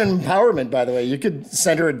man in empowerment, by the way. You could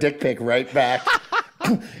send her a dick pic right back.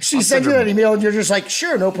 She sends you that email and you're just like,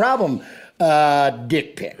 sure, no problem.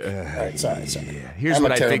 Dick pic. All right, sorry. Yeah. Here's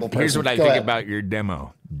what I think about your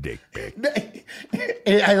demo. Dick pic.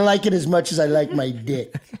 I like it as much as I like my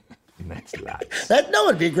dick. That's lots.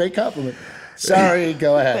 It'd be a great compliment. Sorry,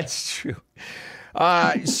 go ahead. That's true.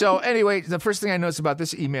 So anyway, the first thing I noticed about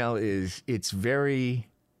this email is it's very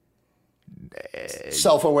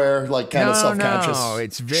self-aware, like kind of self-conscious. No,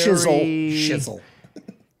 it's very shizzle.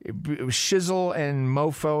 Shizzle and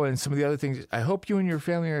mofo and some of the other things. I hope you and your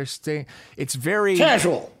family are staying. It's very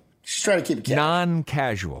casual. She's trying to keep it casual.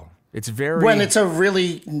 Non-casual. It's very when it's a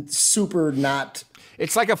really super not.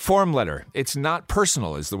 It's like a form letter. It's not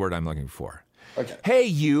personal is the word I'm looking for. Okay. Hey,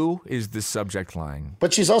 you is the subject line.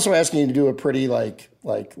 But she's also asking you to do a pretty like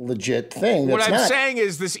legit thing. What I'm saying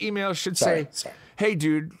is this email should say, "Hey,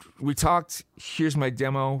 dude, we talked. Here's my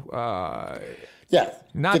demo."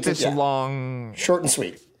 Not this long. Short and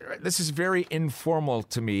sweet. This is very informal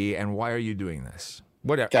to me, and why are you doing this?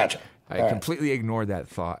 Whatever. Gotcha. I completely ignored that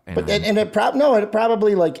thought. It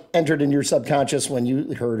probably like entered in your subconscious when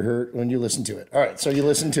you heard her, when you listened to it. All right, so you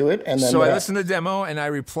listened to it, and then I listened to the demo, and I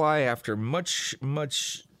reply after much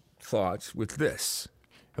thought with this.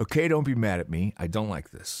 Okay, don't be mad at me. I don't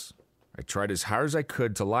like this. I tried as hard as I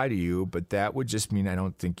could to lie to you, but that would just mean I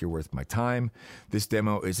don't think you're worth my time. This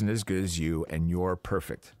demo isn't as good as you, and you're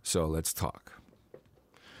perfect. So let's talk.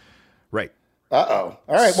 Right. Uh-oh.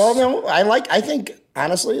 All right. Well, no, I think,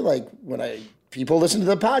 honestly, like, when people listen to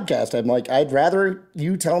the podcast, I'm like, I'd rather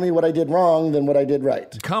you tell me what I did wrong than what I did right.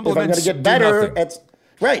 Compliments if I'm going to get better,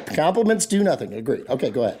 right. Compliments do nothing. Agreed. Okay,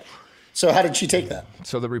 go ahead. So how did she take that?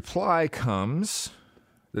 So the reply comes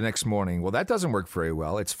the next morning. Well, that doesn't work very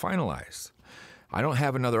well. It's finalized. I don't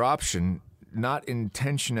have another option. Not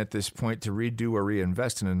intention at this point to redo or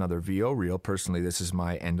reinvest in another VO reel. Personally, this is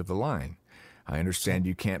my end of the line. I understand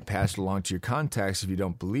you can't pass it along to your contacts if you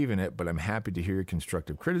don't believe in it, but I'm happy to hear your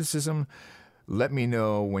constructive criticism. Let me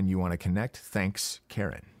know when you want to connect. Thanks,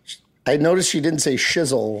 Karen. I noticed she didn't say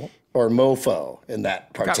shizzle or mofo in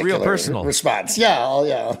that particular real personal response. Yeah.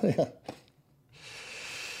 All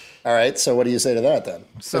right. So what do you say to that then?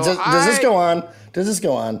 So does this go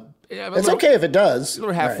on? Yeah, it's okay if it does.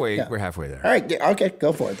 We're halfway. Right, We're halfway there. All right. Okay.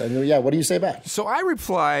 Go for it then. Yeah. What do you say back? So I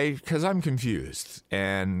reply because I'm confused,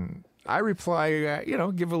 and I reply,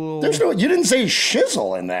 give a little. You didn't say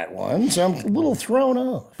shizzle in that one, so I'm a little thrown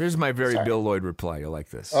off. Here's my very Bill Lloyd reply. You'll like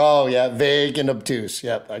this. Oh yeah, vague and obtuse.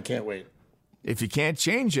 Yep, I can't wait. If you can't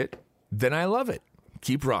change it, then I love it.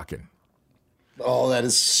 Keep rocking. Oh, that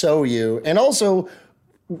is so you. And also,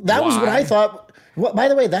 that was what I thought. By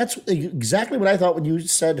the way, that's exactly what I thought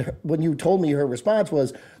when you told me her response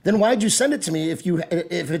was. Then why'd you send it to me if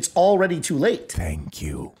it's already too late? Thank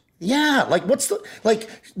you. Yeah,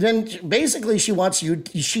 then basically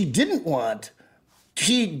she didn't want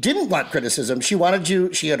criticism. She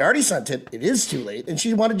had already sent it. It is too late. And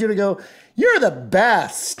she wanted you to go, you're the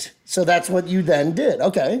best. So that's what you then did.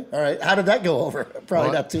 Okay. All right. How did that go over?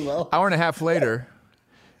 Probably not too well. Hour and a half later.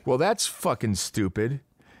 Well, that's fucking stupid.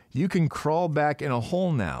 You can crawl back in a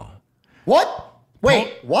hole now. What?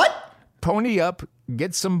 Wait, what? Pony up,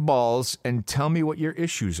 get some balls, and tell me what your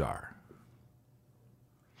issues are.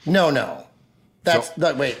 No.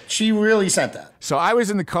 Wait, she really sent that. So I was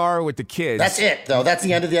in the car with the kids. That's it, though. That's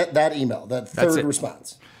the end of that email. That third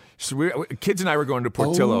response. So kids and I were going to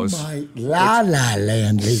Portillo's. Oh my La La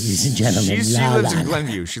Land, ladies and gentlemen. She lives in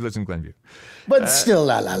Glenview. She lives in Glenview. But still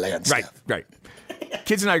La La Land stuff. Right.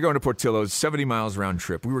 Kids and I are going to Portillo's, 70 miles round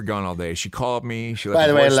trip. We were gone all day. She called me. She left By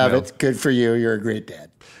the way, I love voicemail. it. Good for you. You're a great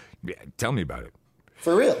dad. Yeah, tell me about it.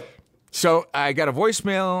 For real. So I got a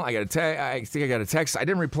voicemail. I think I got a text. I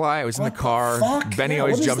didn't reply. I was in the car. Benny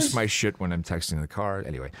always jumps my shit when I'm texting in the car.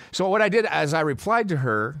 Anyway, so what I did as I replied to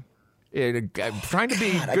her, I'm trying to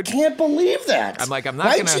be good. I can't believe that. I'm not going to.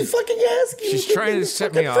 Why'd she fucking ask you? She's trying to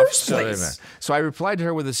set me off. So I replied to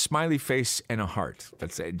her with a smiley face and a heart.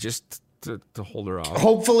 That's it, just to hold her off.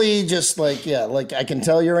 Hopefully, just like I can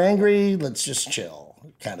tell you're angry. Let's just chill,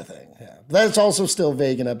 kind of thing. Yeah, that's also still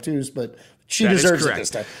vague and obtuse, but she deserves it this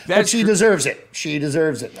time. But she deserves it. She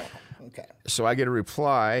deserves it now. Okay. So I get a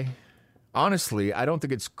reply. Honestly, I don't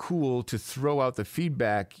think it's cool to throw out the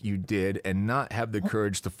feedback you did and not have the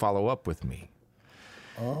courage to follow up with me.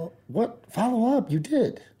 What follow up? You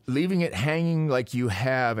did. Leaving it hanging like you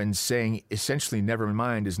have and saying essentially never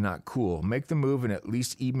mind is not cool. Make the move and at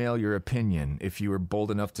least email your opinion if you were bold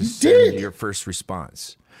enough to send your first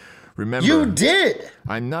response. Remember, you did.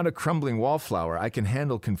 I'm not a crumbling wallflower. I can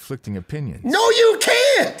handle conflicting opinions. No, you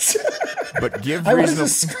can't. But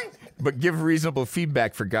give reasonable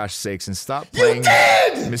feedback for gosh sakes and stop playing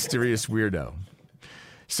mysterious weirdo.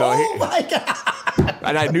 So my God.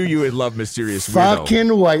 And I knew you would love mysterious weirdo.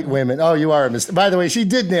 Fucking white women. Oh, you are a mysterious. By the way, she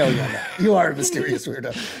did nail you on that. You are a mysterious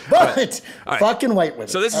weirdo. But fucking white women.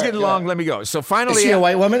 So this is getting long. Let me go. So finally, is she a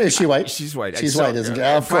white woman? Is she white? She's white. She's white, isn't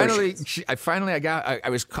she? I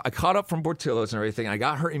caught up from Portillo's and everything. I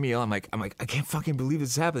got her email. I'm like, I can't fucking believe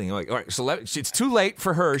this is happening. I'm like, all right, so it's too late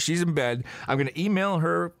for her. She's in bed. I'm going to email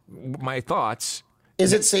her my thoughts.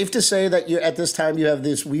 Is it safe to say that you at this time you have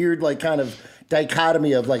this weird kind of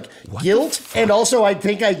dichotomy of guilt, and also I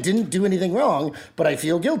think I didn't do anything wrong, but I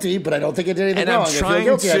feel guilty, but I don't think I did anything wrong. I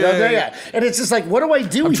feel guilty. And it's just what do I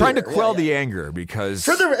do? I'm trying to quell the anger because.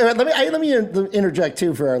 Let me interject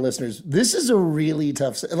too for our listeners. This is a really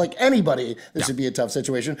tough. Like anybody, this would be a tough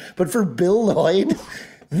situation, but for Bill Lloyd.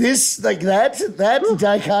 This that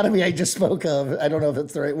dichotomy I just spoke of. I don't know if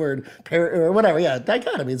it's the right word, or whatever. Yeah,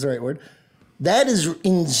 dichotomy is the right word. That is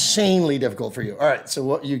insanely difficult for you. All right, so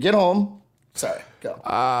what you get home. Sorry, go.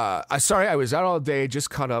 Sorry, I was out all day,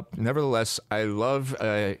 just caught up. Nevertheless, I love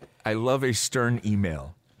a stern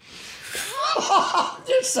email.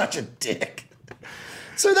 You're such a dick.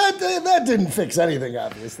 So that didn't fix anything,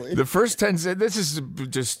 obviously. The first 10 this is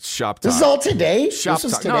just shop talk. This is all today? Shop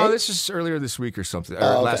talk. Today? No, this is earlier this week or something,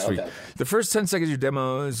 or last week. Okay. The first 10 seconds of your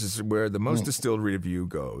demos is where the most distilled review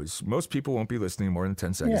goes. Most people won't be listening more than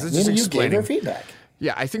 10 seconds. Yeah, you gave her feedback.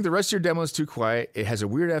 Yeah, I think the rest of your demo is too quiet. It has a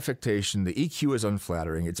weird affectation. The EQ is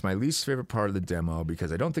unflattering. It's my least favorite part of the demo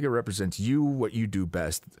because I don't think it represents you, what you do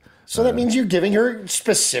best. So that means you're giving her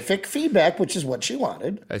specific feedback, which is what she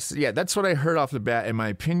wanted. Yeah, that's what I heard off the bat. In my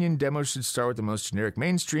opinion, demos should start with the most generic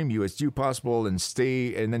mainstream USU possible and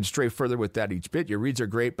then stray further with that each bit. Your reads are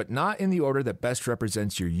great, but not in the order that best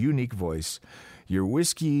represents your unique voice. Your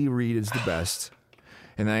whiskey read is the best.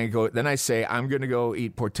 And then I say, I'm going to go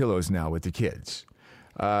eat Portillo's now with the kids.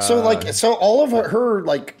 So all of her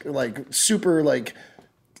super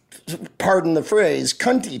pardon the phrase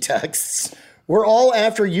cunty texts were all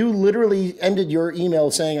after you literally ended your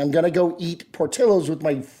email saying I'm gonna go eat Portillo's with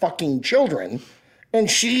my fucking children,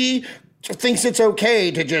 and she thinks it's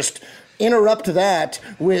okay to just interrupt that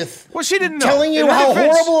with she didn't know. Telling you how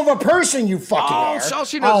horrible of a person you fucking are. All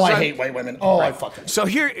she knows I hate white women. I fucking. So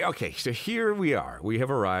here we are. We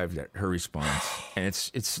have arrived at her response, and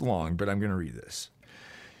it's long, but I'm gonna read this.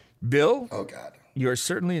 Bill, oh God, you are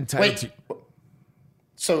certainly entitled to.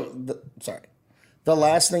 So, sorry, the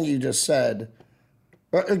last thing you just said.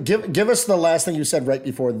 Give us the last thing you said right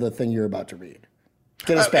before the thing you're about to read.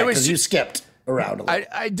 Get us back because you skipped around a little.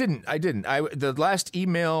 I didn't. The last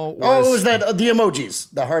email was. Oh, was that the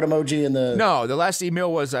emojis, the heart emoji, and the. No, the last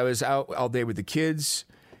email was I was out all day with the kids.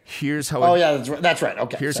 Here's how. That's right.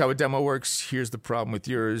 Okay. Here's how a demo works. Here's the problem with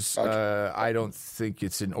yours. Okay. I don't think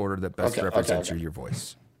it's in order that best represents your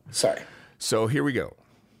voice. Sorry. So here we go.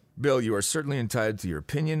 Bill, you are certainly entitled to your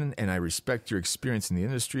opinion, and I respect your experience in the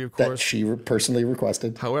industry, of course. That she personally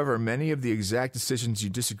requested. However, many of the exact decisions you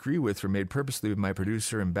disagree with were made purposely with my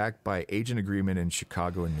producer and backed by agent agreement in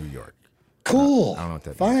Chicago and New York. Cool. I don't know what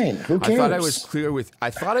that Fine. means. Who cares? I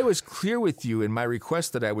thought I was clear with you in my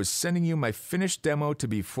request that I was sending you my finished demo to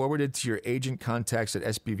be forwarded to your agent contacts at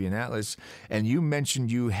SPV and Atlas, and you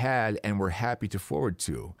mentioned you had and were happy to forward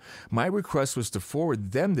to. My request was to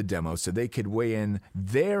forward them the demo so they could weigh in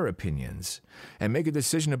their opinions and make a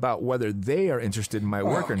decision about whether they are interested in my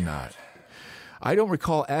work or not. I don't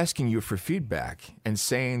recall asking you for feedback and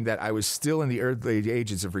saying that I was still in the early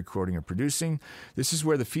ages of recording or producing. This is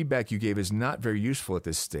where the feedback you gave is not very useful at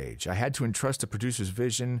this stage. I had to entrust a producer's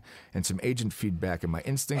vision and some agent feedback and my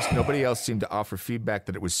instincts. Nobody else seemed to offer feedback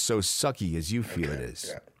that it was so sucky as you feel it is.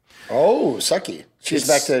 Yeah. Oh, sucky. She's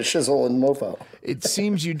back to shizzle and mofo. It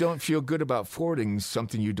seems you don't feel good about forwarding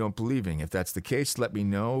something you don't believe in. If that's the case, let me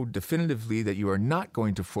know definitively that you are not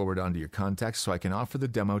going to forward onto your contacts so I can offer the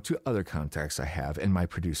demo to other contacts I have and my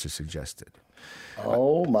producer suggested.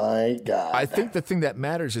 Oh, my God. I think the thing that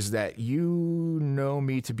matters is that you know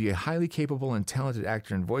me to be a highly capable and talented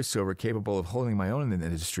actor in voiceover, capable of holding my own in the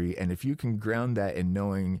industry, and if you can ground that in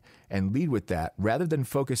knowing and lead with that, rather than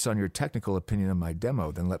focus on your technical opinion of my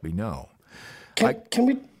demo, then let me know. Can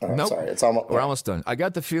we? Oh, nope. Sorry, we're almost done. I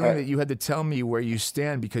got the feeling that you had to tell me where you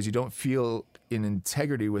stand because you don't feel in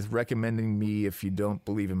integrity with recommending me if you don't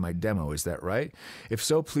believe in my demo. Is that right? If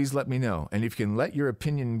so, please let me know. And if you can let your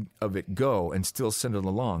opinion of it go and still send it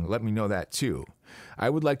along, let me know that too. I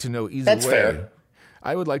would like to know either That's way. Fair.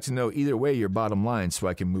 I would like to know either way your bottom line so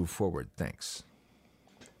I can move forward. Thanks.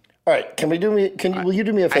 All right, will you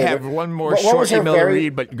do me a favor? I have one more short email to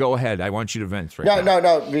read, but go ahead. I want you to vent now. No.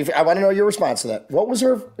 I want to know your response to that. What was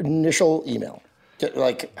her initial email?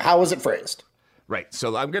 Like, how was it phrased? Right.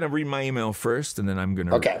 So I'm going to read my email first, and then I'm going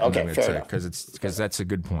to fair enough. Because that's a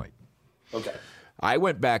good point. Okay. I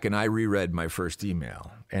went back and I reread my first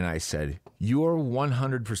email, and I said, "You're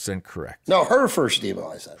 100% correct." No, her first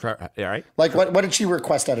email. I said. All right. Like, what did she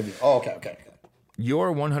request out of you? Oh, okay.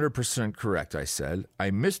 You're 100% correct, I said.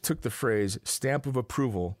 I mistook the phrase stamp of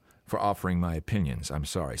approval for offering my opinions. I'm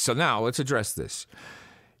sorry. So now let's address this.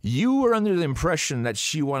 You were under the impression that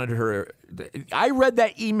she wanted her... I read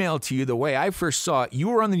that email to you the way I first saw it. You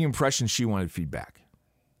were under the impression she wanted feedback.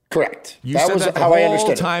 Correct. You said that how I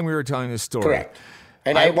understood it. The whole time we were telling this story. Correct.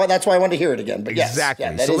 And that's why I wanted to hear it again. But exactly.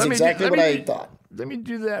 Yes, that is exactly what I thought. Let me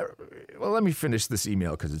do that. Well, let me finish this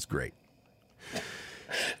email because it's great.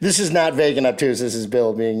 This is not vague and obtuse. This is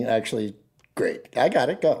Bill being actually great. I got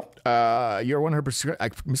it. Go. You're 100%. I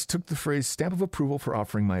mistook the phrase stamp of approval for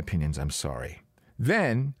offering my opinions. I'm sorry.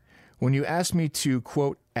 Then, when you asked me to,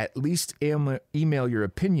 quote, at least email your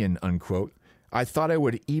opinion, unquote, I thought I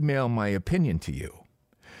would email my opinion to you.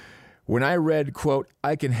 When I read, quote,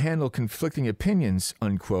 I can handle conflicting opinions,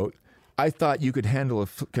 unquote, I thought you could handle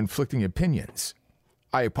conflicting opinions.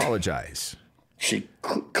 I apologize. She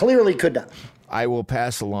clearly could not. I will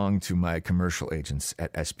pass along to my commercial agents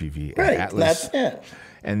at SPV and Atlas.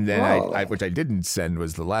 And then which I didn't send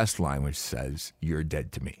was the last line, which says, "You're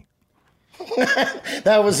dead to me."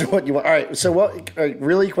 That was what you want. All right. So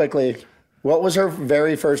really quickly, what was her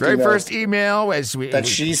very first email that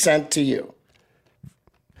she sent to you?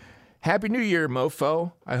 Happy New Year,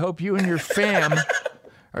 mofo. I hope you and your fam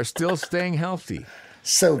are still staying healthy.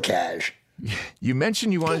 So cash. You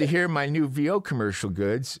mentioned you wanted to hear my new VO commercial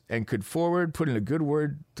goods and could put in a good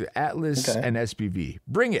word to Atlas and SPV.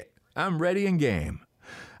 Bring it. I'm ready and game.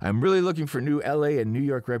 I'm really looking for new LA and New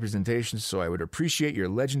York representations, so I would appreciate your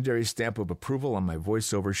legendary stamp of approval on my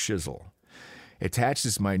voiceover shizzle. Attached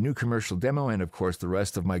is my new commercial demo, and of course the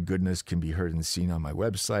rest of my goodness can be heard and seen on my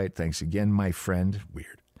website. Thanks again, my friend.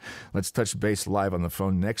 Weird. Let's touch base live on the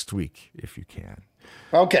phone next week, if you can.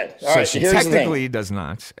 Okay. All right. She technically does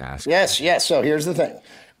not ask. Yes. So here's the thing.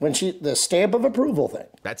 The stamp of approval thing.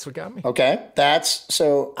 That's what got me. Okay.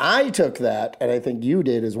 So I took that, and I think you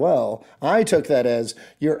did as well. I took that as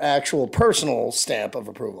your actual personal stamp of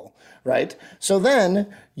approval, right? So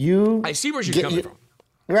then I see where she's coming from.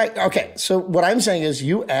 Right. Okay. So what I'm saying is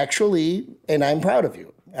you actually, and I'm proud of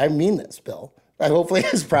you. I mean this, Bill. I'm hopefully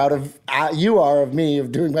as proud of you are of me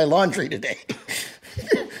of doing my laundry today.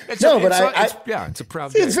 It's a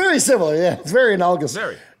proud day. It's very similar. Yeah, it's very analogous.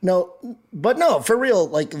 Very. No, for real.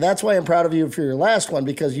 Like that's why I'm proud of you for your last one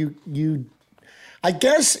because you. I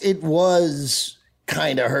guess it was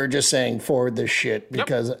kind of her just saying forward this shit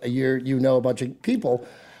because you know a bunch of people.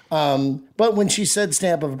 But when she said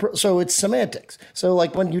stamp of approval, so it's semantics. So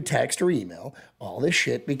like when you text or email, all this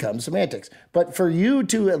shit becomes semantics. But for you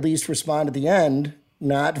to at least respond at the end,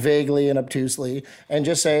 not vaguely and obtusely, and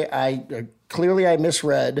just say, I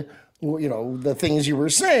misread, the things you were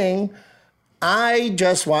saying. I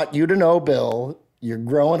just want you to know, Bill, You're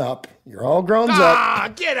growing up. You're all grown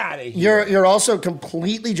up. Get out of here. You're also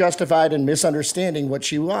completely justified in misunderstanding what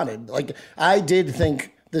she wanted. Like, I did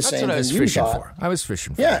think the same thing you thought. I was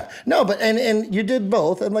fishing for. Yeah. No, but and you did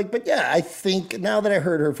both. I'm like, but yeah, I think now that I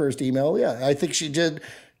heard her first email, yeah, I think she did.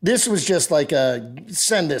 This was just like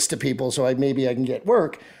send this to people so maybe I can get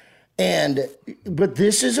work. But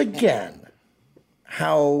this is again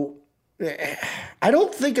how I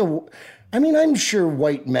don't think I'm sure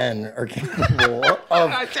white men are capable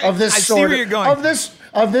of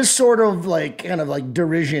this sort of like kind of like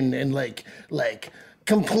derision and like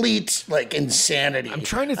complete like insanity. I'm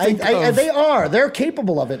trying to think of... They're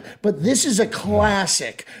capable of it, but this is a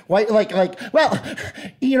classic. It's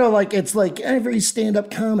like every stand-up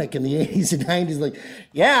comic in the 80s and 90s, like,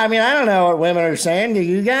 yeah, I mean, I don't know what women are saying. Do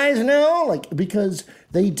you guys know? Like, because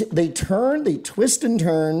they twist and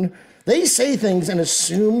turn. They say things and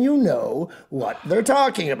assume you know what they're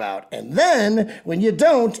talking about. And then, when you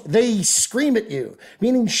don't, they scream at you.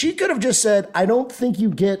 Meaning, she could have just said, I don't think you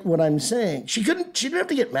get what I'm saying. She didn't have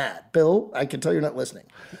to get mad. Bill, I can tell you're not listening.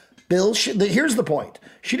 Bill, here's the point.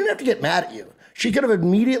 She didn't have to get mad at you. She could have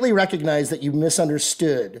immediately recognized that you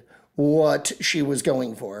misunderstood what she was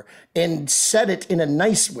going for and said it in a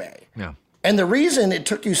nice way. Yeah. And the reason it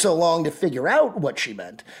took you so long to figure out what she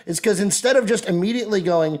meant is because instead of just immediately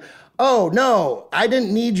going, oh, no, I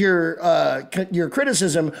didn't need your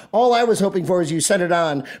criticism. All I was hoping for is you sent it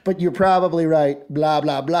on, but you're probably right, blah,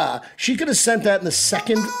 blah, blah. She could have sent that in the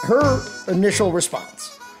second, her initial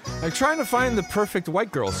response. I'm trying to find the perfect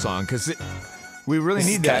white girl song because we really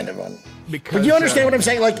need that. Kind of one. But you understand what I'm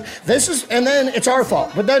saying? Like, this is, and then it's our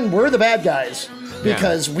fault. But then we're the bad guys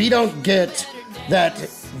because we don't get that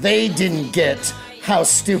they didn't get how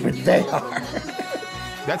stupid they are.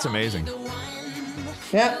 That's amazing.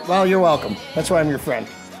 Yeah, well, you're welcome. That's why I'm your friend.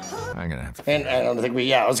 I'm gonna have to. And I don't think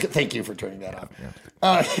thank you for turning that off.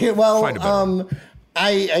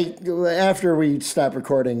 I after we stop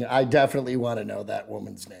recording, I definitely want to know that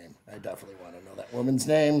woman's name.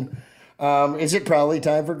 Is it probably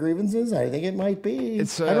time for grievances? I think it might be. I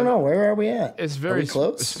don't know. Where are we at? It's very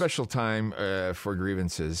close. A special time for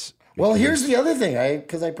grievances. Well, here's the other thing.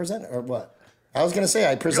 Because I present or what? I was going to say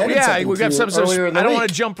I presented something we got some earlier in the week. I don't want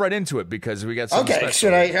to jump right into it because we got some special.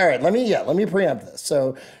 Should I? All right, let me preempt this.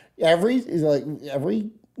 So every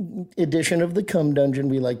edition of the Cum Dungeon,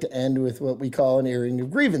 we like to end with what we call an airing of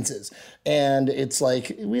grievances. And it's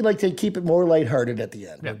like, we like to keep it more lighthearted at the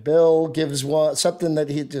end. Yeah. Bill gives something that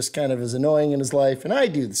he just kind of is annoying in his life, and I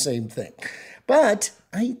do the same thing. But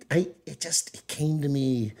it came to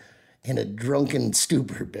me in a drunken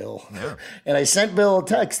stupor, Bill. Yeah. And I sent Bill a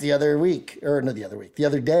text the other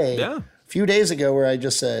day, a few days ago, where I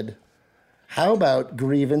just said, how about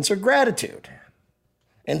grievance or gratitude?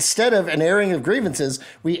 Instead of an airing of grievances,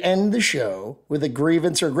 we end the show with a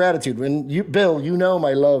grievance or gratitude. Bill, you know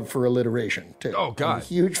my love for alliteration, too. Oh, God. I'm a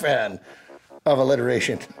huge fan of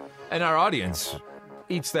alliteration. And our audience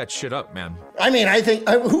eats that shit up, man. I mean, I think,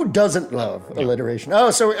 who doesn't love alliteration?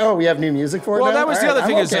 We have new music for it now? Well, that was the other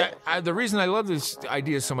thing. The reason I love this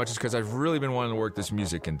idea so much is because I've really been wanting to work this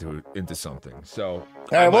music into something. So, all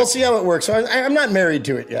right, we'll see how it works. So I'm not married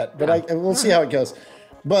to it yet, but we'll see how it goes.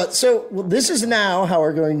 But this is now how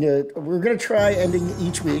we're going to try ending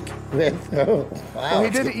each week with, oh, wow.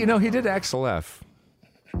 Well, he did Axel F.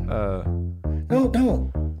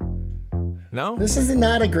 No? This is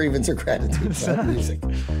not a grievance or gratitude music.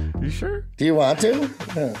 You sure? Do you want to?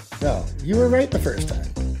 No. You were right the first time.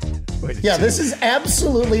 This is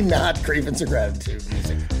absolutely not grievance or gratitude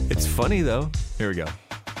music. It's funny, though. Here we go.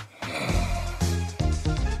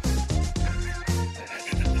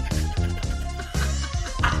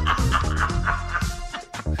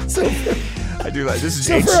 I do like this. Is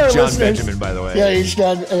H. John Benjamin, by the way. Yeah, H.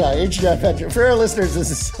 John Benjamin. For our listeners,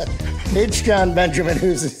 this is H. John Benjamin,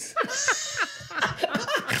 who's...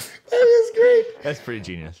 That is great. That's pretty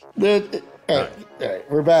genius. All right,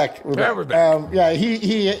 we're back. We're back.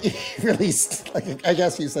 He released, I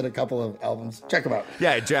guess he said a couple of albums. Check them out.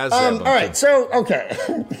 Yeah, jazz. All right, so, okay.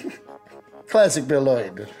 Classic Bill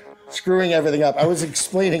Lloyd. Screwing everything up. I was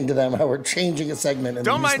explaining to them how we're changing a segment and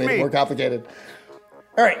Don't just mind made me. it more complicated.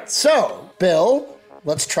 All right, so, Bill,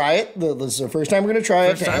 let's try it. This is the first time we're going to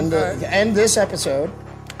try to end this episode.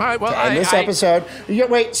 All right, well, episode.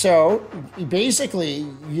 So basically,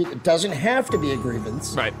 it doesn't have to be a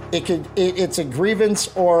grievance. Right. It's a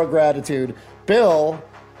grievance or a gratitude. Bill,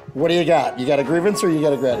 what do you got? You got a grievance or you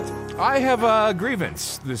got a gratitude? I have a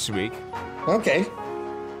grievance this week. Okay.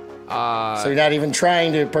 So you're not even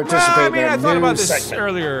trying to participate in a I thought about this segment.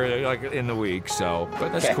 earlier, in the week. So,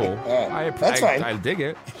 but that's cool. That's fine. I dig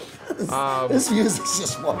it. This music's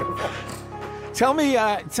just wonderful. Tell me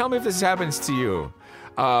if this happens to you.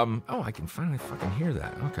 I can finally fucking hear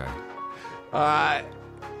that. Okay.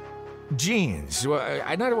 Jeans. Well,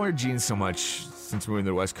 I don't wear jeans so much since moving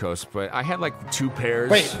to the West Coast, but I had like 2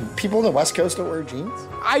 pairs. Wait, people in the West Coast don't wear jeans?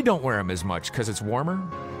 I don't wear them as much because it's warmer.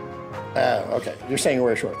 Okay. You're saying you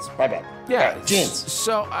wear shorts. My bad. Yeah, right, jeans.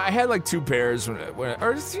 So I had like 2 pairs, or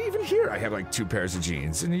even here I have like 2 pairs of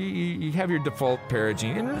jeans, and you have your default pair of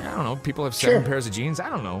jeans. And I don't know, people have 7 pairs of jeans. I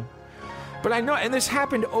don't know, but I know, and this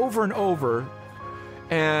happened over and over.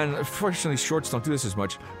 And unfortunately, shorts don't do this as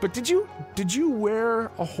much. But did you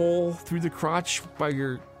wear a hole through the crotch by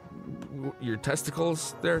your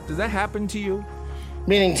testicles there? Did that happen to you?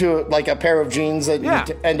 Meaning to like a pair of jeans that you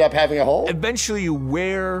end up having a hole? Eventually you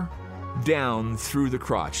wear down through the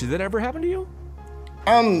crotch. Did that ever happen to you?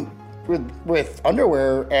 With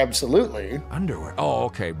underwear, absolutely. Underwear? Oh,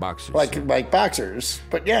 okay, boxers. Like boxers.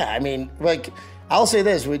 But yeah, I mean, like, I'll say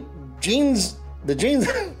this, with jeans,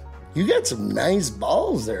 you got some nice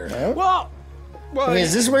balls there, huh? Well, I mean,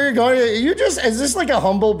 is this where you're going? Is this like a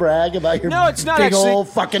humble brag about your it's not big actually, old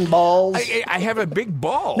fucking balls? I have a big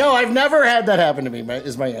ball. No, I've never had that happen to me,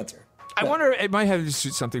 is my answer. I wonder, it might have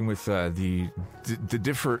something with the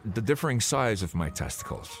differing size of my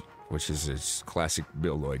testicles, which is a classic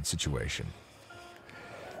Bill Lloyd situation.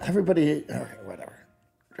 Everybody, okay, whatever.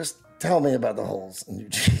 Just tell me about the holes in your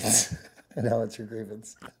jeans and how it's your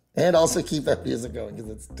grievance. And also keep that music going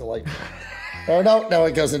because it's delightful. Oh, no,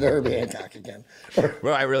 it goes into Herbie Hancock again.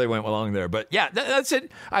 Well, I really went along there. But yeah, that's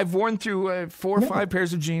it. I've worn through 4 or 5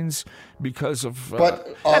 pairs of jeans because of...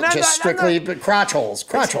 but just strictly crotch holes.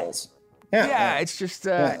 Crotch holes. Yeah, it's just,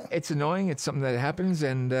 it's annoying. It's something that happens.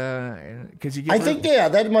 And because you get... I think,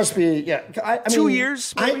 that must be, I 2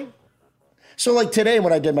 years, maybe? So like today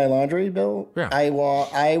when I did my laundry, Bill, I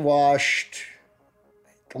washed...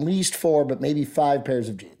 at least 4, but maybe 5 pairs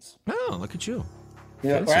of jeans. Oh, look at you.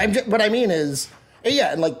 What I mean is,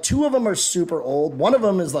 and like 2 of them are super old. One of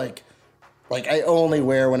them is like I only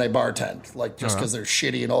wear when I bartend, like just because they're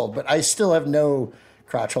shitty and old. But I still have no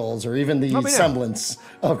crotch holes or even the semblance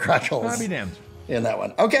of crotch holes. I'll be damned. In that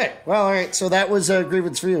one. Okay, well, all right. So that was a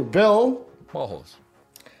grievance for you, Bill. Ball holes.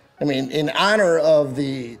 I mean, in honor of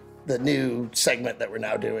the new segment that we're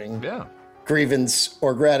now doing. Yeah. Grievance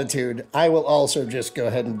or gratitude, I will also just go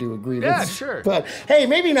ahead and do a grievance. Yeah, sure. But hey,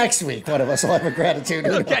 maybe next week one of us will have a gratitude.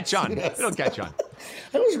 It'll catch on. I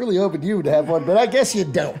was really hoping you would have one, but I guess you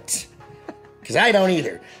don't. Because I don't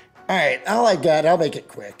either. All right, all I got, I'll make it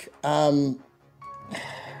quick.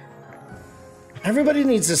 Everybody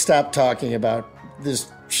needs to stop talking about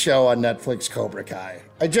this show on Netflix, Cobra Kai.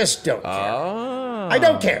 I just don't care. Oh. I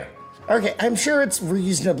don't care. Okay, I'm sure it's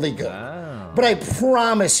reasonably good. Oh. But I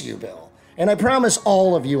promise you, Bill, and I promise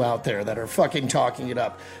all of you out there that are fucking talking it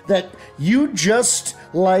up, that you just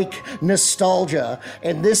like nostalgia,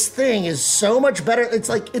 and this thing is so much better. It's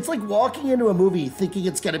like walking into a movie thinking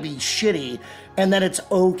it's gonna be shitty, and then it's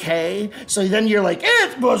okay. So then you're like,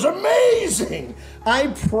 it was amazing. I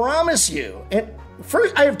promise you. And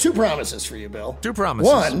first, I have 2 promises for you, Bill. 2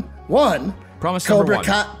 promises. One. Promise number 1.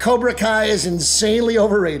 Cobra Kai is insanely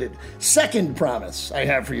overrated. Second promise I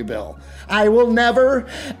have for you, Bill. I will never,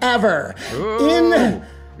 ever in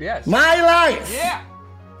my life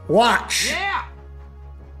watch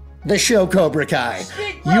the show Cobra Kai.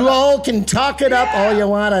 You all can talk it up all you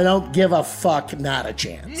want. I don't give a fuck, not a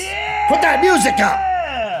chance. Yeah. Put that music up.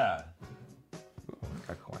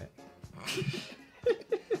 Got quiet.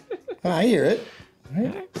 I hear it.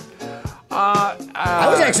 Right. I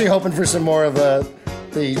was actually hoping for some more of the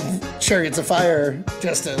Chariots of Fire,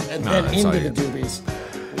 just and into the doobies.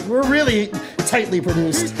 We're really tightly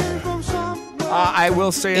produced. I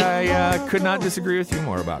will say I could not disagree with you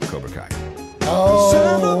more about Cobra Kai.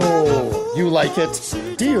 Oh, you like it?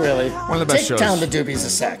 Do you really? One of the best shows. Take down the doobies a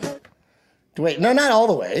sec. Wait, no, not all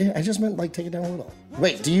the way. I just meant like take it down a little.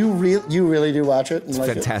 Wait, do you really do watch it? And it's a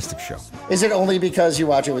fantastic show. Is it only because you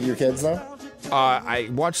watch it with your kids though? I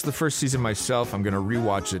watched the first season myself. I'm going to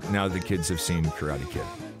rewatch it now the kids have seen Karate Kid.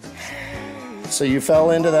 So you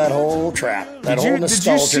fell into that whole trap, that whole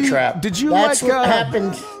nostalgia trap. Did you That's like? What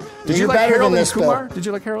happened. Did you like Harold and Kumar? Did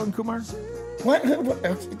you like Harold and Kumar? What?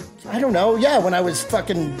 I don't know. Yeah, when I was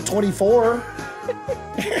fucking 24.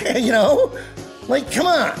 You know, like come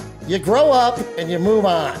on, you grow up and you move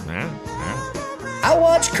on. I'll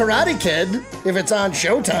watch Karate Kid if it's on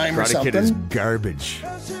Showtime or something. Karate Kid is garbage.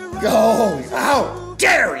 Oh, how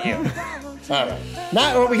dare you! All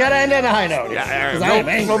right. We gotta end on a high note.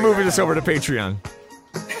 Yeah, we'll move this over to Patreon.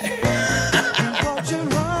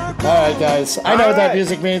 All right, guys. I know what that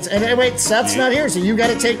music means. And wait, Seth's not here, so you got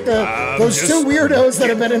to take those two weirdos that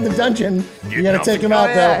have been in the dungeon. You got to take them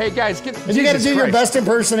out, Bill. Hey, guys, and you got to do your best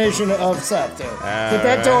impersonation of Seth, too. Get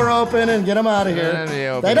that door open and get them out of here.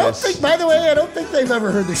 I don't think, by the way, I don't think they've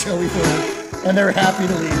ever heard the show before. And they're happy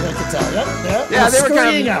to leave, I can tell. Yep. Yeah, they were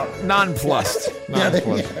kind of nonplussed. Not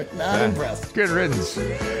impressed. Good riddance.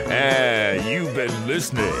 You've been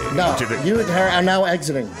listening to the... You are now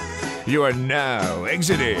exiting. You are now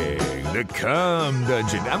exiting the Cum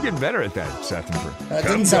Dungeon. I'm getting better at that, Seth. That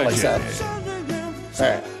didn't sound like Seth. All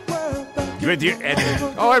right.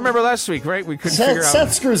 I remember last week, right? We couldn't figure out.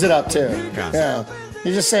 Seth screws it up, too. Yeah.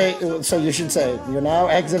 You just say, so you should say, you're now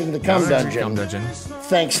exiting the Cum Dungeon.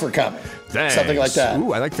 Thanks for coming. Thanks. Something like that.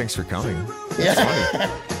 Ooh, I like thanks for coming. Yeah.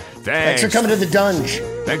 Funny. Thanks for coming to the Dunge.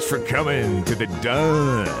 Thanks for coming to the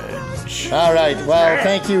Dunge. All right. Well,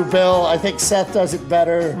 thank you, Bill. I think Seth does it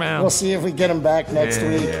better. We'll see if we get him back next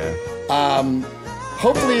week. Yeah.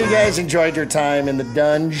 Hopefully you guys enjoyed your time in the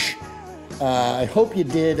Dunge. I hope you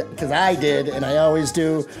did, because I did, and I always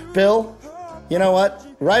do. Bill, you know what?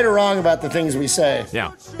 Right or wrong about the things we say,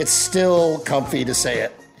 it's still comfy to say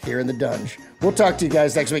it here in the Dunge. We'll talk to you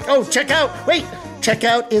guys next week. Oh, check out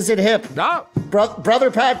Is It Hip?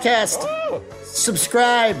 Brother Podcast. Oh.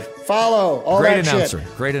 Subscribe, follow, all that shit.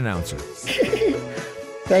 Great announcer.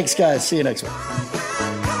 Thanks, guys. See you next week.